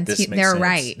sense. They're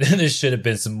right. There should have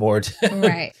been some more.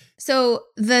 Right. So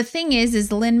the thing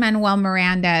is Lin-Manuel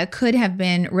Miranda could have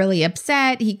been really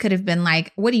upset. He could have been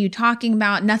like, what are you talking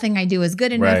about? Nothing I do is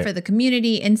good enough for the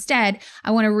community. Instead,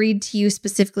 I want to read to you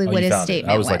specifically what his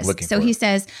statement was. So he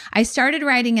says, I started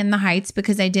writing In the Heights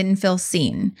because I didn't feel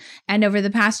seen. And over the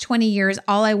past 20 years,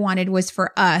 all I wanted was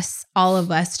for us, all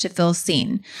of us, to feel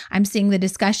seen. I'm seeing the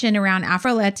discussion around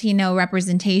Afro-Latino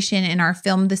representation in our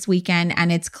film this weekend,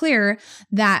 and it's clear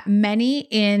that many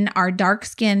in our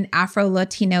dark-skinned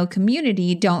Afro-Latino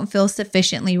community don't feel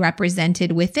sufficiently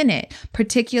represented within it,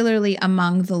 particularly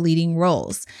among the leading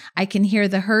roles. I can hear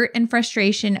the hurt and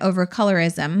frustration over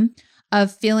colorism,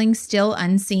 of feeling still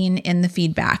unseen in the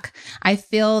feedback. I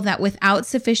feel that without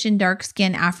sufficient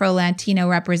dark-skinned Afro-Latino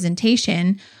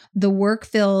representation, the work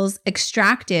feels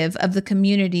extractive of the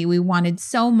community we wanted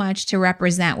so much to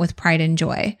represent with pride and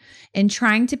joy. In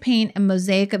trying to paint a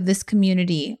mosaic of this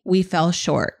community, we fell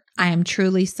short. I am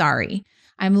truly sorry.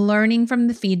 I'm learning from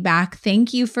the feedback.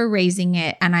 Thank you for raising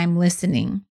it, and I'm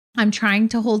listening. I'm trying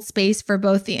to hold space for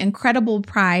both the incredible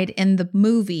pride in the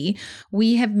movie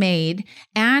we have made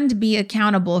and be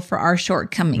accountable for our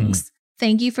shortcomings.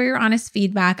 Thank you for your honest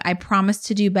feedback. I promise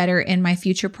to do better in my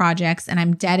future projects, and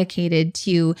I'm dedicated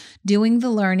to doing the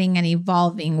learning and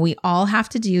evolving we all have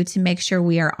to do to make sure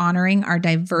we are honoring our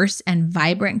diverse and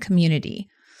vibrant community.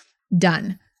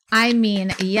 Done. I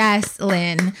mean, yes,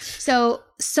 Lynn.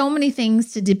 So many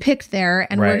things to depict there,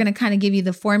 and we're going to kind of give you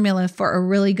the formula for a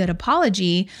really good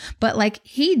apology. But like,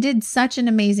 he did such an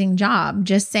amazing job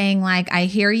just saying like, I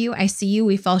hear you, I see you,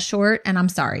 we fell short, and I'm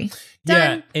sorry.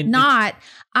 Done. Yeah,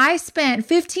 I spent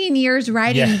 15 years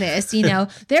writing this,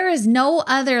 there is no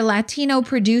other Latino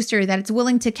producer that's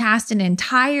willing to cast an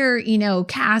entire,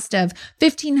 cast of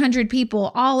 1,500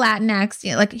 people, all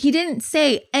Latinx. Like, he didn't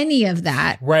say any of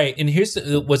that. Right. And here's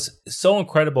what's so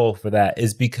incredible for that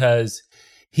is because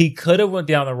he could have went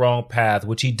down the wrong path,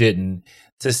 which he didn't,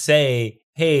 to say,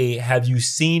 hey, have you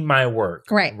seen my work?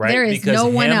 Right. There is because no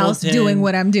one else doing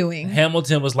what I'm doing.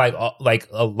 Hamilton was like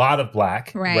a lot of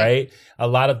Black, right? A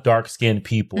lot of dark-skinned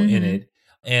people in it.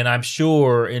 And I'm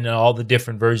sure in all the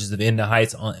different versions of In the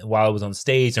Heights while I was on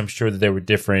stage, I'm sure that there were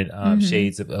different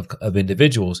shades of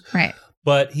individuals. Right.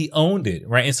 But he owned it,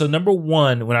 right? And so number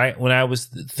one, when I was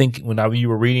thinking, you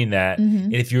were reading that,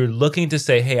 and if you're looking to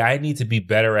say, hey, I need to be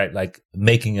better at like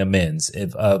making amends,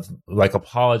 of like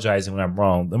apologizing when I'm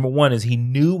wrong. Number one is he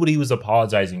knew what he was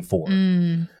apologizing for.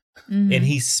 And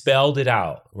he spelled it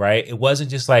out, right? It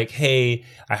wasn't just like, hey,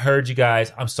 I heard you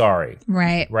guys, I'm sorry.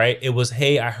 Right. Right? It was,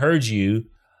 hey, I heard you.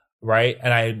 Right.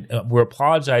 And we're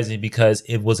apologizing because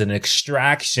it was an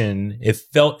extraction. It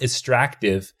felt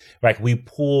extractive. Like we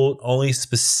pulled only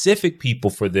specific people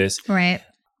for this. Right.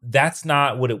 That's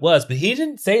not what it was. But he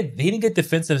didn't get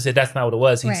defensive and say that's not what it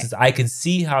was. He says, I can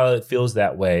see how it feels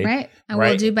that way. Right. And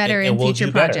we'll do better in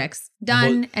future projects.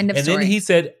 Done. End of story. And then he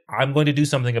said, I'm going to do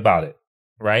something about it.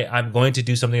 Right. I'm going to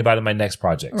do something about it in my next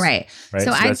project. Right. So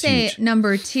I'd say huge.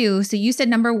 Number two. So you said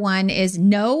number one is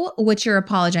know what you're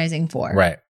apologizing for.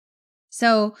 Right.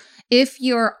 So if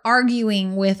you're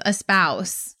arguing with a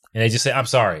spouse and they just say, I'm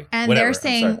sorry. And they're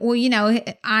saying, well,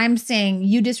 I'm saying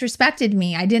you disrespected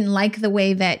me. I didn't like the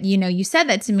way that, you said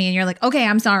that to me. And you're like, okay,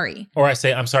 I'm sorry. Or I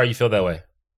say, I'm sorry you feel that way.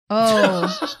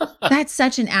 Oh, that's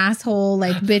such an asshole,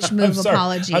 like bitch move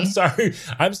apology.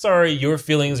 I'm sorry. Your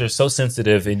feelings are so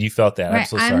sensitive and you felt that. Right. I'm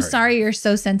so sorry. I'm sorry you're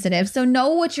so sensitive. So know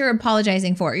what you're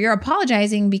apologizing for. You're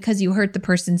apologizing because you hurt the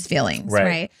person's feelings.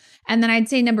 Right. And then I'd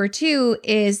say number two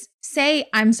is say,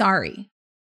 I'm sorry.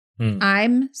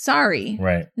 I'm sorry.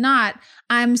 Right. Not,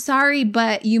 I'm sorry,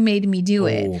 but you made me do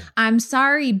it. I'm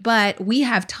sorry, but we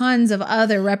have tons of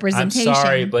other representation. I'm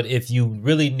sorry, but if you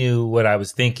really knew what I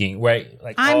was thinking, right?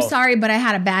 Like, I'm sorry, but I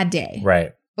had a bad day.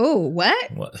 Right. Oh,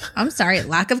 what? I'm sorry.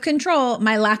 Lack of control.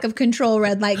 My lack of control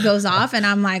red light goes off and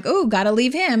I'm like, oh, gotta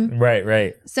leave him.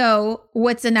 Right. So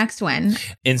what's the next one?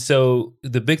 And so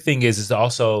the big thing is to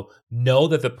also know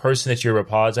that the person that you're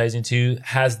apologizing to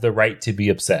has the right to be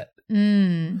upset.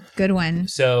 Good one.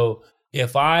 So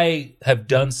if I have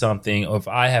done something, or if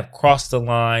I have crossed the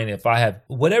line, if I have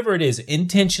whatever it is,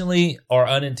 intentionally or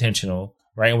unintentional,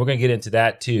 right? And we're going to get into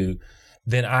that too.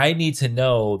 Then I need to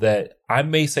know that I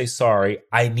may say sorry.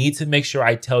 I need to make sure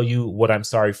I tell you what I'm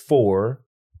sorry for,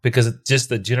 because just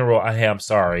the general, I'm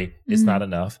sorry, is not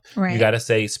enough. Right. You got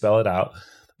to spell it out.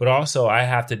 But also I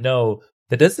have to know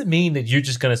that doesn't mean that you're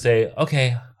just going to say,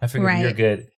 okay, I figured you're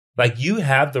good. Like you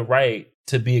have the right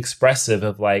to be expressive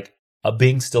of like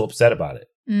being still upset about it.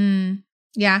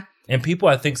 Yeah. And people,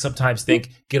 I think, sometimes think,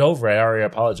 get over it. I already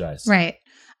apologized. Right.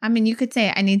 I mean, you could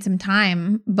say I need some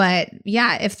time, but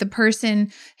yeah, if the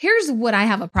person, here's what I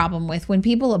have a problem with: when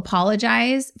people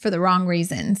apologize for the wrong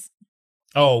reasons.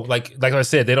 Oh, like I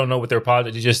said, they don't know what they're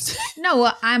apologizing. You just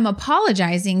no, I'm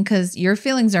apologizing because your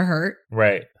feelings are hurt.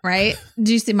 Right.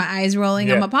 Do you see my eyes rolling?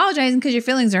 Yeah. I'm apologizing because your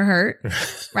feelings are hurt.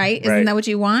 Right. Isn't that what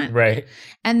you want? Right.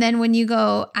 And then when you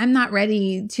go, I'm not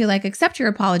ready to like accept your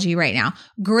apology right now.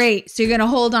 Great. So you're going to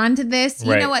hold on to this.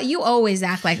 You know what? You always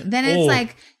act like, then it's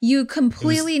like you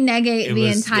completely negate the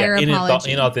entire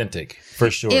apology. Inauthentic, for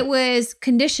sure. It was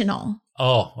conditional.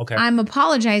 Oh, okay. I'm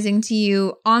apologizing to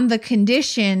you on the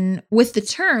condition with the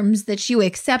terms that you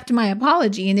accept my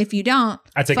apology. And if you don't,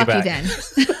 I take fuck it back.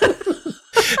 You then.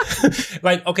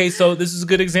 Like, okay, so this is a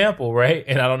good example, right?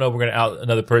 And I don't know if we're going to out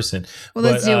another person. Well,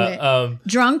 let's do it.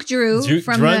 Drunk Drew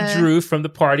from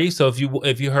the party. So if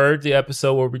you heard the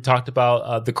episode where we talked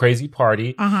about the crazy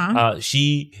party,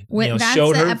 she that's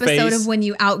showed the her episode face of when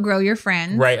you outgrow your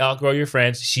friends. Right, outgrow your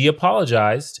friends. She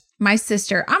apologized. my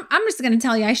sister, I'm just going to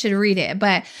tell you, I should read it,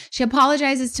 but she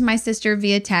apologizes to my sister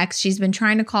via text. She's been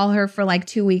trying to call her for like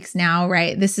 2 weeks now,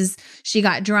 right? She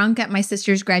got drunk at my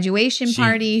sister's graduation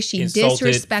party. She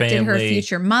disrespected her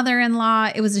future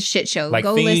mother-in-law. It was a shit show. Like,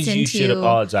 go listen you should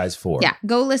apologize for. Yeah.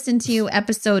 Go listen to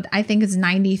episode, I think it's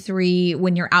 93,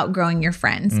 when you're outgrowing your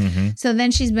friends. Mm-hmm. So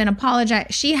then she's been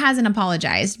apologized. She hasn't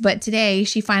apologized, but today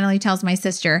she finally tells my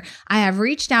sister, I have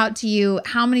reached out to you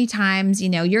how many times,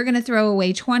 you're going to throw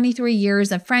away 23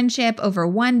 years of friendship over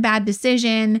one bad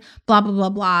decision, blah, blah, blah,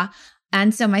 blah.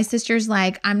 And so my sister's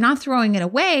like, I'm not throwing it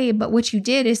away, but what you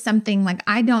did is something like,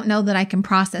 I don't know that I can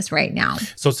process right now.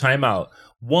 So time out.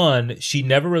 One, she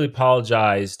never really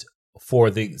apologized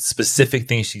for the specific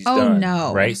thing she's done.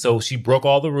 No. Right? So she broke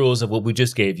all the rules of what we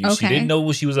just gave you. Okay. She didn't know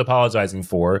what she was apologizing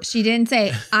for. She didn't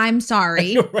say, I'm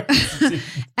sorry.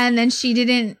 And then she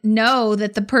didn't know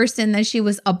that the person that she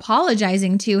was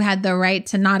apologizing to had the right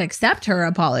to not accept her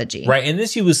apology. Right. And then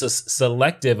she was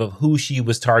selective of who she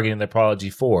was targeting the apology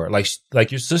for.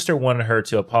 Like your sister wanted her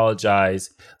to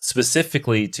apologize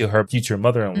specifically to her future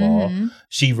mother-in-law. Mm-hmm.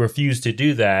 She refused to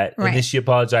do that. Right. And then she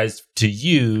apologized to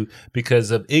you because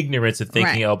of ignorance of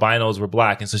thinking albinos were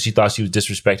black. And so she thought she was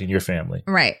disrespecting your family.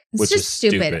 Right. It's just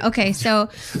stupid. Okay. So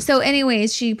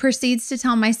anyways, she proceeds to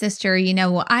tell my sister,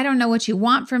 well, I don't know what you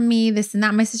want from me, this and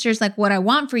that. My sister's like, what I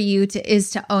want for you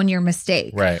is to own your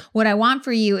mistake. Right. What I want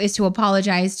for you is to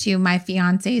apologize to my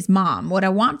fiance's mom. What I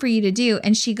want for you to do.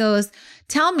 And she goes,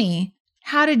 tell me,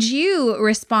 how did you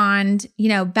respond,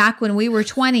 back when we were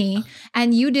 20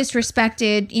 and you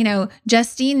disrespected,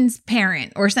 Justine's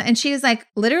parent or something? And she was like,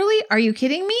 literally, are you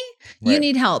kidding me? Right. You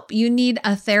need help. You need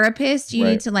a therapist. You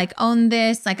need to own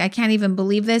this. I can't even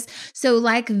believe this. So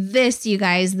this, you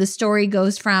guys, the story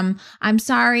goes from, I'm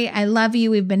sorry, I love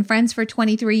you, we've been friends for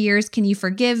 23 years. Can you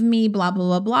forgive me? Blah,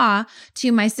 blah, blah, blah.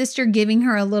 To my sister giving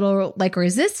her a little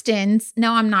resistance.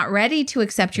 No, I'm not ready to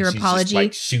accept your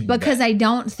apology because I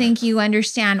don't think you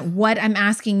understand what I'm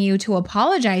asking you to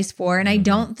apologize for. And I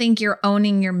don't think you're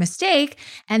owning your mistake.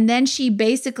 And then she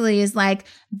basically is like,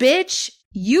 bitch,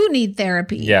 you need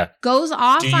therapy. Yeah. Goes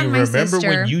off on my sister. Do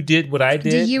you remember when you did what I did?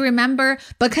 Do you remember?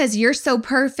 Because you're so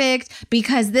perfect,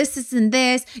 because this isn't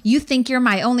this. You think you're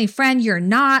my only friend. You're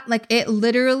not. It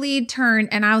literally turned,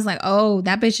 and I was like, oh,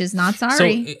 that bitch is not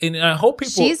sorry. So, and I hope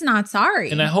people... She's not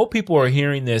sorry. And I hope people are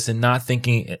hearing this and not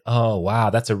thinking, oh,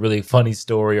 wow, that's a really funny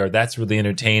story, or that's really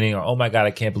entertaining, or oh my God,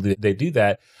 I can't believe they do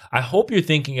that. I hope you're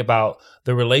thinking about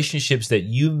the relationships that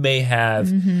you may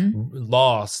have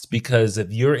lost because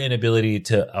of your inability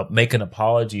to make an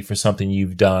apology for something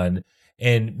you've done.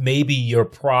 And maybe your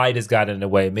pride has gotten in the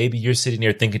way. Maybe you're sitting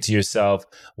there thinking to yourself,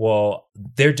 well,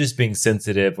 they're just being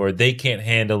sensitive or they can't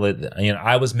handle it.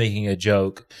 I was making a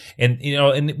joke. And,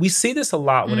 and we see this a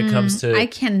lot when it comes to... I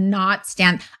cannot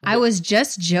stand... I was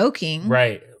just joking.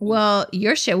 Right. Well,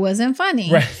 your shit wasn't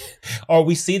funny. Right. Or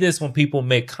we see this when people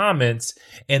make comments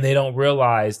and they don't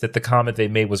realize that the comment they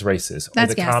made was racist.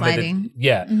 That's or the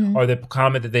gaslighting. Or the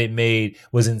comment that they made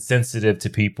was insensitive to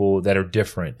people that are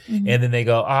different. Mm-hmm. And then they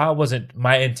go,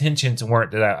 my intentions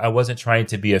weren't that I wasn't trying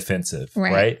to be offensive.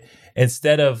 Right?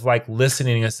 Instead of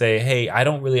listening and say, hey, I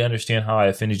don't really understand how I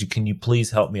offended you. Can you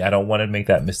please help me? I don't want to make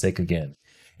that mistake again.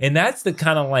 And that's the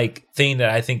kind of thing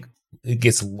that I think it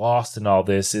gets lost in all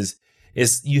this is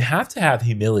you have to have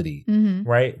humility,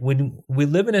 right? When we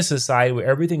live in a society where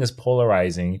everything is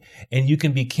polarizing and you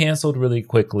can be canceled really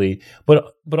quickly,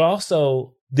 but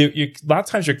also a lot of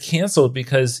times you're canceled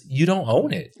because you don't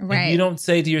own it. Right. And you don't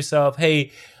say to yourself,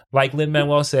 hey, like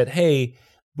Lin-Manuel said, hey,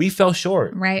 we fell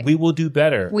short. Right. We will do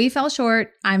better. We fell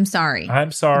short. I'm sorry.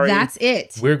 That's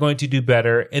it. We're going to do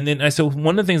better. And then so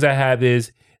one of the things I have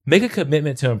is make a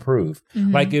commitment to improve.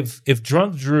 If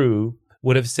Drunk Drew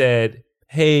would have said,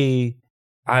 hey,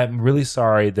 I'm really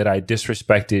sorry that I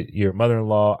disrespected your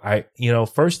mother-in-law.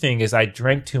 First thing is I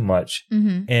drank too much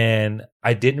and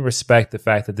I didn't respect the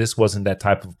fact that this wasn't that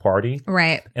type of party.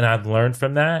 Right. And I've learned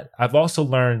from that. I've also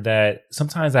learned that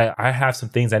sometimes I have some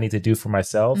things I need to do for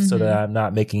myself so that I'm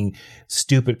not making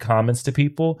stupid comments to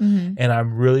people. And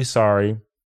I'm really sorry.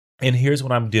 And here's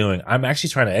what I'm doing. I'm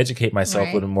actually trying to educate myself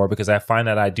a little more because I find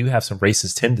that I do have some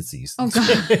racist tendencies. Oh,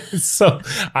 God. So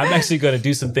I'm actually going to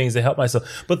do some things to help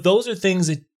myself. But those are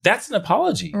things that's an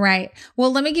apology. Right.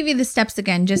 Well, let me give you the steps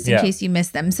again, just in case you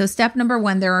missed them. So step number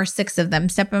 1, there are 6 of them.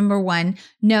 Step number 1,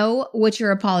 know what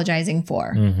you're apologizing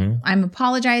for. I'm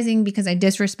apologizing because I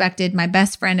disrespected my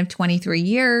best friend of 23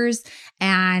 years.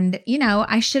 And,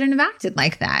 I shouldn't have acted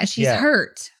like that. She's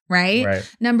hurt. right?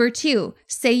 Right. Number 2,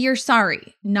 say you're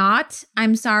sorry. Not,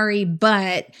 I'm sorry,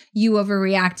 but you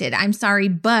overreacted. I'm sorry,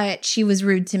 but she was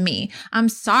rude to me. I'm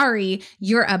sorry,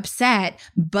 you're upset,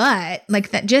 but like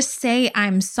that, just say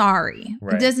I'm sorry.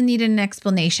 Right. It doesn't need an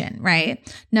explanation, right?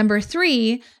 Number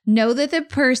 3, know that the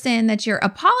person that you're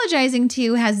apologizing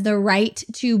to has the right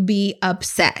to be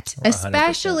upset, 100%.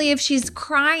 especially if she's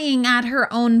crying at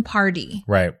her own party.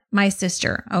 Right. My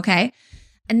sister, okay?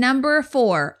 And number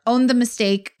 4, own the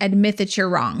mistake, admit that you're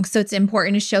wrong. So it's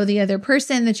important to show the other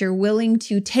person that you're willing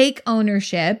to take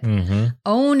ownership,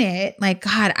 own it. Like,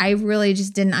 God, I really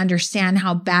just didn't understand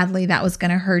how badly that was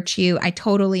going to hurt you. I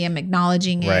totally am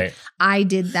acknowledging it. Right. I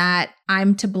did that.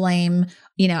 I'm to blame.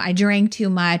 You know, I drank too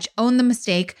much. Own the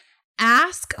mistake.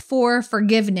 Ask for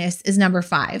forgiveness is number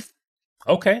 5.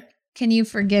 Okay. Can you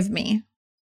forgive me?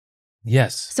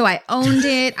 Yes. So I owned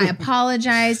it. I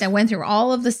apologized. I went through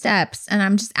all of the steps, and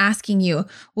I'm just asking you,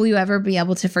 will you ever be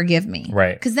able to forgive me?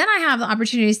 Right. Because then I have the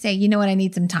opportunity to say, you know what? I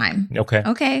need some time. Okay.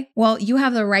 Okay. Well, you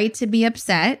have the right to be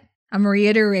upset. I'm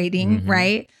reiterating,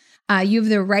 right? You have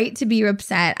the right to be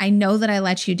upset. I know that I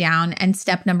let you down. And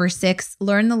step number 6,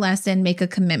 learn the lesson, make a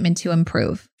commitment to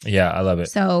improve. Yeah, I love it.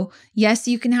 So yes,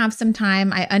 you can have some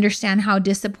time. I understand how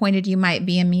disappointed you might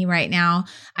be in me right now.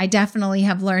 I definitely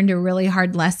have learned a really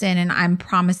hard lesson, and I'm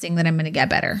promising that I'm going to get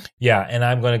better. Yeah, and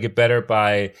I'm going to get better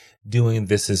by doing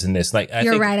this and this. Like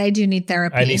You're right. I do need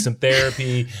therapy. I need some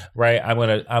therapy, right? I'm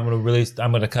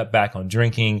gonna cut back on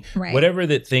drinking, Right. Whatever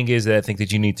the thing is that I think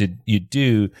that you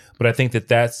do. But I think that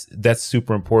that's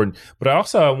super important. But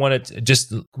I wanted to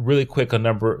just really quick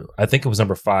I think it was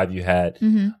number 5 you had,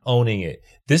 owning it.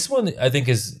 This one I think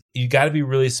is, you got to be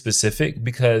really specific,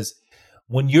 because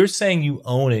when you're saying you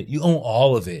own it, you own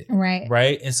all of it, Right.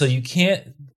 right? And so you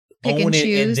can't Pick own and it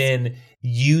choose. and then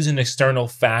use an external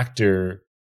factor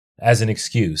as an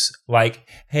excuse. Like,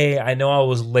 hey, I know I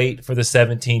was late for the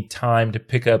 17th time to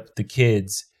pick up the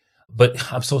kids,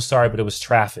 but I'm so sorry, but it was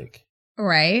traffic.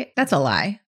 Right. That's a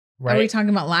lie. Right? Are we talking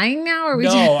about lying now? Or are we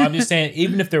No, I'm just saying,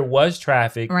 even if there was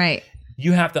traffic, Right.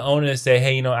 you have to own it and say,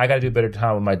 hey, I got to do a better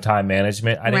time with my time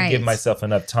management. I didn't Right. give myself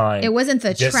enough time. It wasn't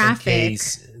the just traffic. in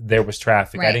case there was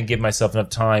traffic. I Right. didn't give myself enough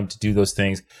time to do those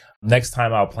things. Next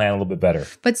time I'll plan a little bit better.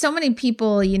 But so many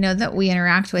people, that we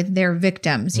interact with, they're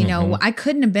victims. I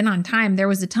couldn't have been on time. There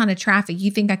was a ton of traffic.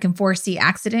 You think I can foresee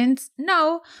accidents?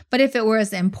 No. But if it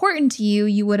was important to you,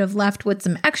 you would have left with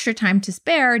some extra time to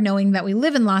spare, knowing that we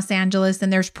live in Los Angeles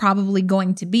and there's probably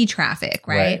going to be traffic,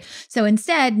 right? So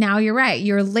instead, now you're right.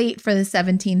 You're late for the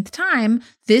 17th time.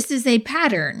 This is a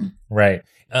pattern. Right.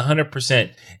 100%.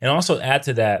 And also add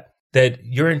to that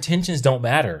your intentions don't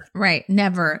matter. Right.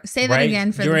 Never. Say that Right?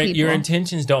 again for your, the people. Your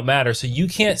intentions don't matter. So you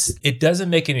can't, it doesn't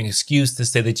make an excuse to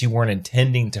say that you weren't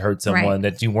intending to hurt someone, Right.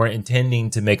 that you weren't intending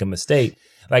to make a mistake.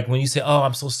 Like when you say, oh,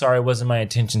 I'm so sorry, it wasn't my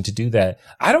intention to do that.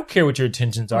 I don't care what your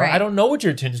intentions are. Right. I don't know what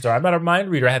your intentions are. I'm not a mind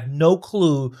reader. I have no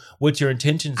clue what your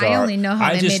intentions are. I only know how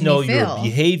I they just made know me your feel.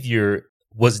 behavior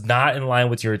was not in line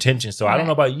with your intentions. So I don't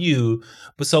know about you,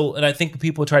 and I think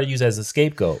people try to use it as a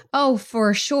scapegoat. Oh,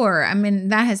 for sure. I mean,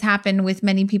 that has happened with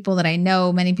many people that I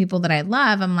know, many people that I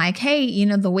love. I'm like, hey,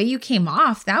 the way you came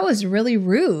off, that was really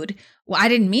rude. Well, I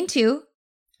didn't mean to.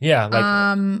 Yeah.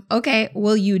 Like, okay.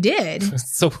 Well, you did.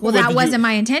 so Well, that wasn't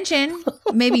my intention.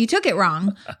 Maybe you took it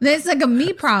wrong. It's like a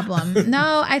me problem.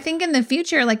 No, I think in the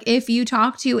future, like if you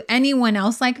talk to anyone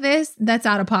else like this, that's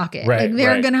out of pocket. Right, like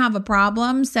they're right. going to have a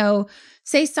problem. So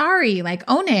say sorry, like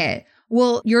own it.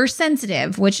 Well, you're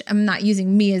sensitive, which I'm not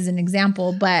using me as an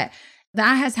example, but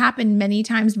that has happened many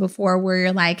times before where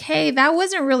you're like, hey, that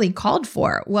wasn't really called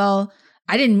for. Well,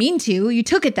 I didn't mean to. You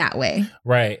took it that way.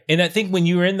 Right. And I think when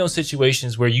you're in those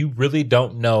situations where you really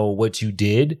don't know what you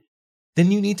did, then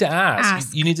you need to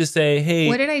ask. You need to say, hey,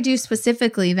 what did I do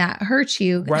specifically that hurt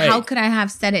you? Right. How could I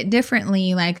have said it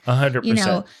differently? Like,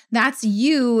 100%. That's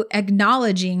you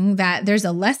acknowledging that there's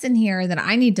a lesson here that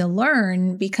I need to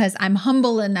learn because I'm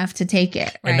humble enough to take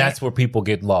it. Right? And that's where people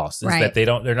get lost, is Right. that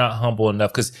they're not humble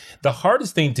enough. Because the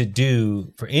hardest thing to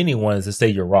do for anyone is to say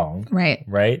you're wrong. Right.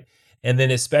 Right. And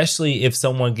then especially if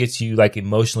someone gets you like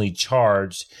emotionally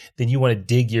charged, then you want to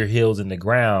dig your heels in the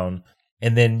ground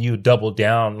and then you double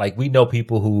down. Like we know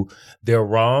people who they're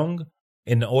wrong.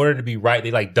 In order to be right,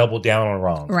 they like double down on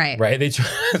wrong. Right. Right. They try,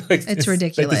 like, It's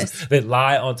ridiculous. Like they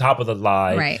lie on top of the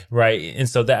lie. Right. Right. And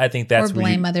so I think that's or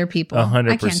blame other people.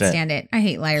 100%. I can't stand it. I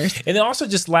hate liars. And then also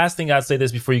just last thing I'd say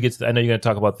this before you get to, I know you're going to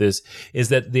talk about this, is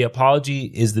that the apology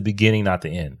is the beginning, not the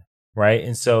end. Right.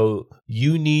 And so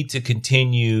you need to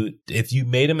continue. If you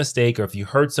made a mistake or if you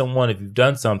hurt someone, if you've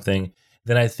done something,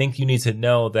 then I think you need to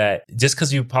know that just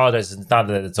because you apologize, it's not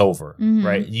that it's over. Mhm.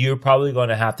 Right. You're probably going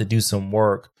to have to do some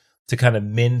work to kind of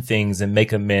mend things and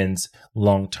make amends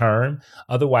long term.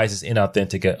 Otherwise, it's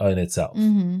inauthentic in itself,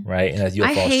 right? And you'll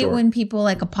I fall hate short. when people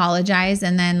like apologize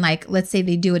and then like, let's say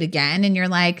they do it again and you're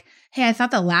like, hey, I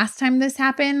thought the last time this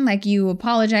happened, like you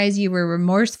apologize, you were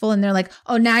remorseful, and they're like,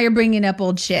 oh, now you're bringing up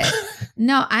old shit.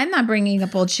 No, I'm not bringing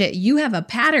up old shit. You have a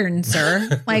pattern,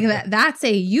 sir. Like that's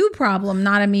a you problem,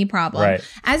 not a me problem. Right.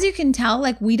 As you can tell,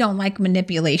 like we don't like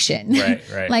manipulation.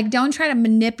 Right. Like don't try to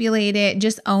manipulate it,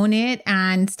 just own it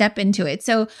and step into it.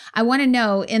 So I want to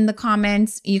know in the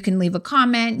comments, you can leave a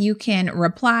comment, you can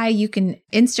reply, you can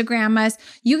Instagram us,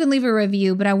 you can leave a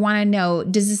review, but I want to know,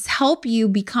 does this help you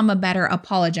become a better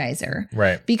apologizer?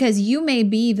 Right. Because you may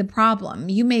be the problem.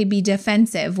 You may be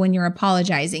defensive when you're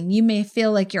apologizing. You may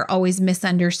feel like you're always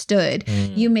misunderstood.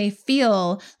 You may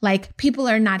feel like people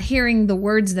are not hearing the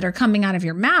words that are coming out of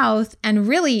your mouth. And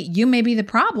really, you may be the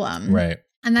problem. Right.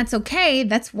 And that's okay.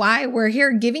 That's why we're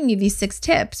here giving you these 6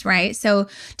 tips, right? So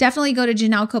definitely go to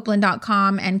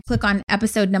JanelleCopeland.com and click on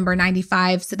episode number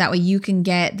 95 so that way you can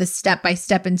get the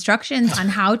step-by-step instructions on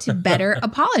how to better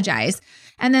apologize.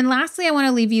 And then lastly, I want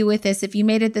to leave you with this. If you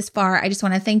made it this far, I just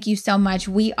want to thank you so much.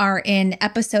 We are in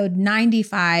episode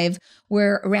 95.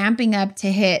 We're ramping up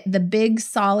to hit the big,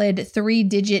 solid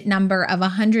 3-digit number of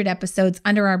 100 episodes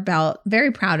under our belt.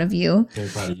 Very proud of you. Very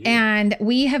proud of you. And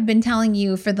we have been telling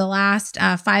you for the last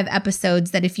 5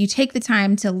 episodes that if you take the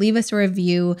time to leave us a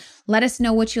review, let us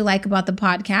know what you like about the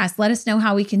podcast. Let us know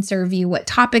how we can serve you, what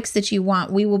topics that you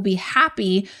want. We will be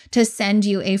happy to send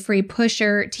you a free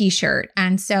Pusher t-shirt.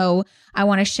 And so I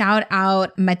want to shout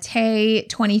out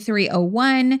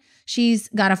Matei2301. She's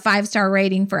got a 5-star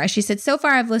rating for us. She said, so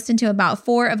far I've listened to about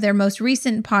 4 of their most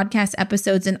recent podcast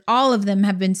episodes and all of them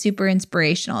have been super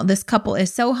inspirational. This couple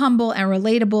is so humble and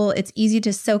relatable. It's easy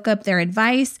to soak up their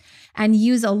advice and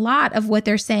use a lot of what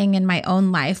they're saying in my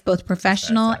own life, both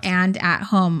professional and at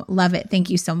home. Love it. Thank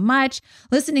you so much.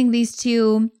 Listening to these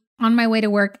two on my way to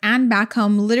work and back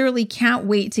home, literally can't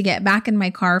wait to get back in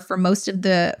my car for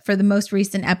the most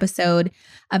recent episode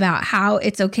about how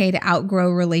it's okay to outgrow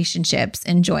relationships.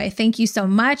 Enjoy. Thank you so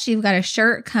much. You've got a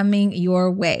shirt coming your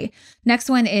way. Next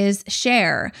one is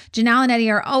Share. Janelle and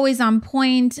Eddie are always on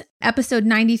point. Episode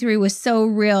 93 was so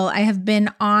real. I have been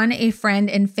on a friend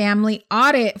and family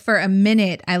audit for a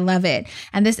minute. I love it.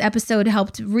 And this episode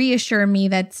helped reassure me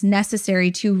that's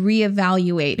necessary to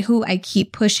reevaluate who I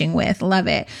keep pushing with. Love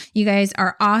it. You guys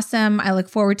are awesome. I look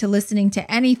forward to listening to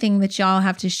anything that y'all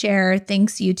have to share.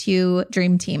 Thanks, you two,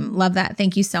 Dream Team. Love that.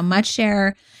 Thank you so much,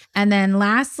 Share. And then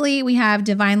lastly, we have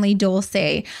Divinely Dulce.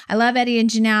 I love Eddie and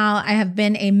Janelle. I have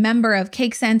been a member of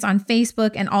Cake Sense on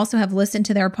Facebook and also have listened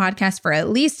to their podcast for at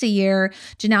least a year.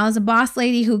 Janelle is a boss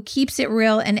lady who keeps it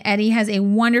real, and Eddie has a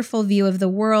wonderful view of the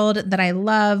world that I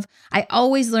love. I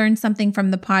always learn something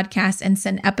from the podcast and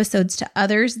send episodes to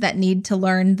others that need to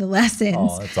learn the lessons.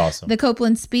 Oh, that's awesome. The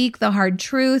Copeland speak the hard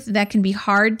truth that can be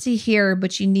hard to hear,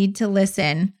 but you need to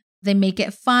listen. They make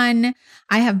it fun.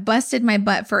 I have busted my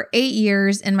butt for 8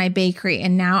 years in my bakery,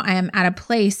 and now I am at a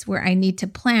place where I need to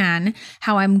plan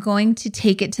how I'm going to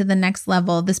take it to the next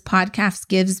level. This podcast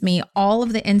gives me all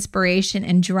of the inspiration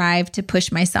and drive to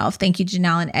push myself. Thank you,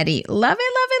 Janelle and Eddie. Love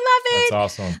it, love it, love it.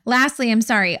 That's awesome. Lastly, I'm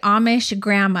sorry, Amish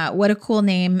Grandma. What a cool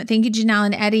name. Thank you, Janelle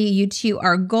and Eddie. You two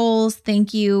are goals.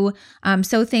 Thank you. I'm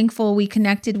so thankful we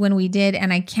connected when we did,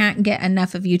 and I can't get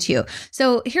enough of you two.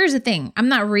 So here's the thing. I'm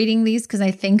not reading these because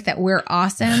I think that we're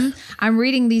awesome. I'm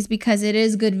reading these because it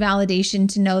is good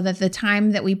validation to know that the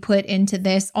time that we put into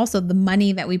this, also the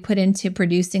money that we put into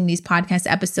producing these podcast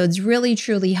episodes really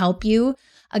truly help you.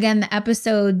 Again, the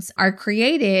episodes are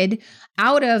created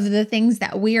out of the things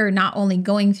that we are not only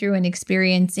going through and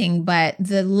experiencing, but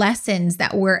the lessons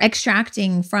that we're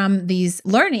extracting from these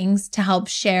learnings to help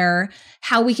share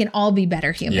how we can all be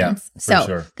better humans. So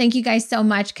sure. Thank you guys so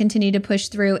much. Continue to push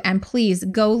through, and please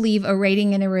go leave a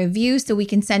rating and a review so we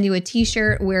can send you a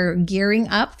t-shirt. We're gearing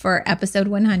up for episode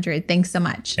 100. Thanks so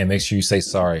much. And make sure you say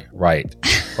sorry right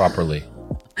properly.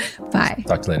 Bye.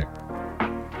 Talk to you later.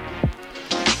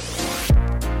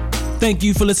 Thank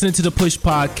you for listening to the Push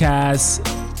Podcast.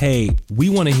 Hey, we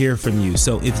want to hear from you.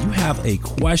 So if you have a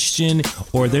question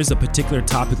or there's a particular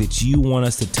topic that you want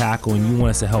us to tackle and you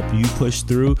want us to help you push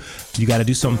through, you got to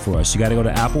do something for us. You got to go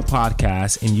to Apple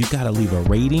Podcasts and you got to leave a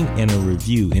rating and a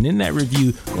review. And in that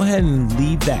review, go ahead and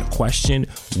leave that question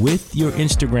with your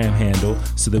Instagram handle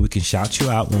so that we can shout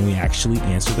you out when we actually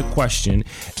answer the question.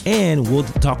 And we'll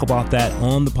talk about that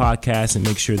on the podcast and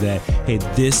make sure that, hey,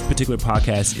 this particular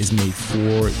podcast is made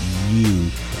for you.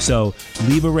 So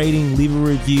leave a rating, leave a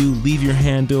review, leave your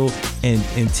handle, and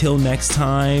until next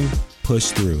time, push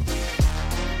through.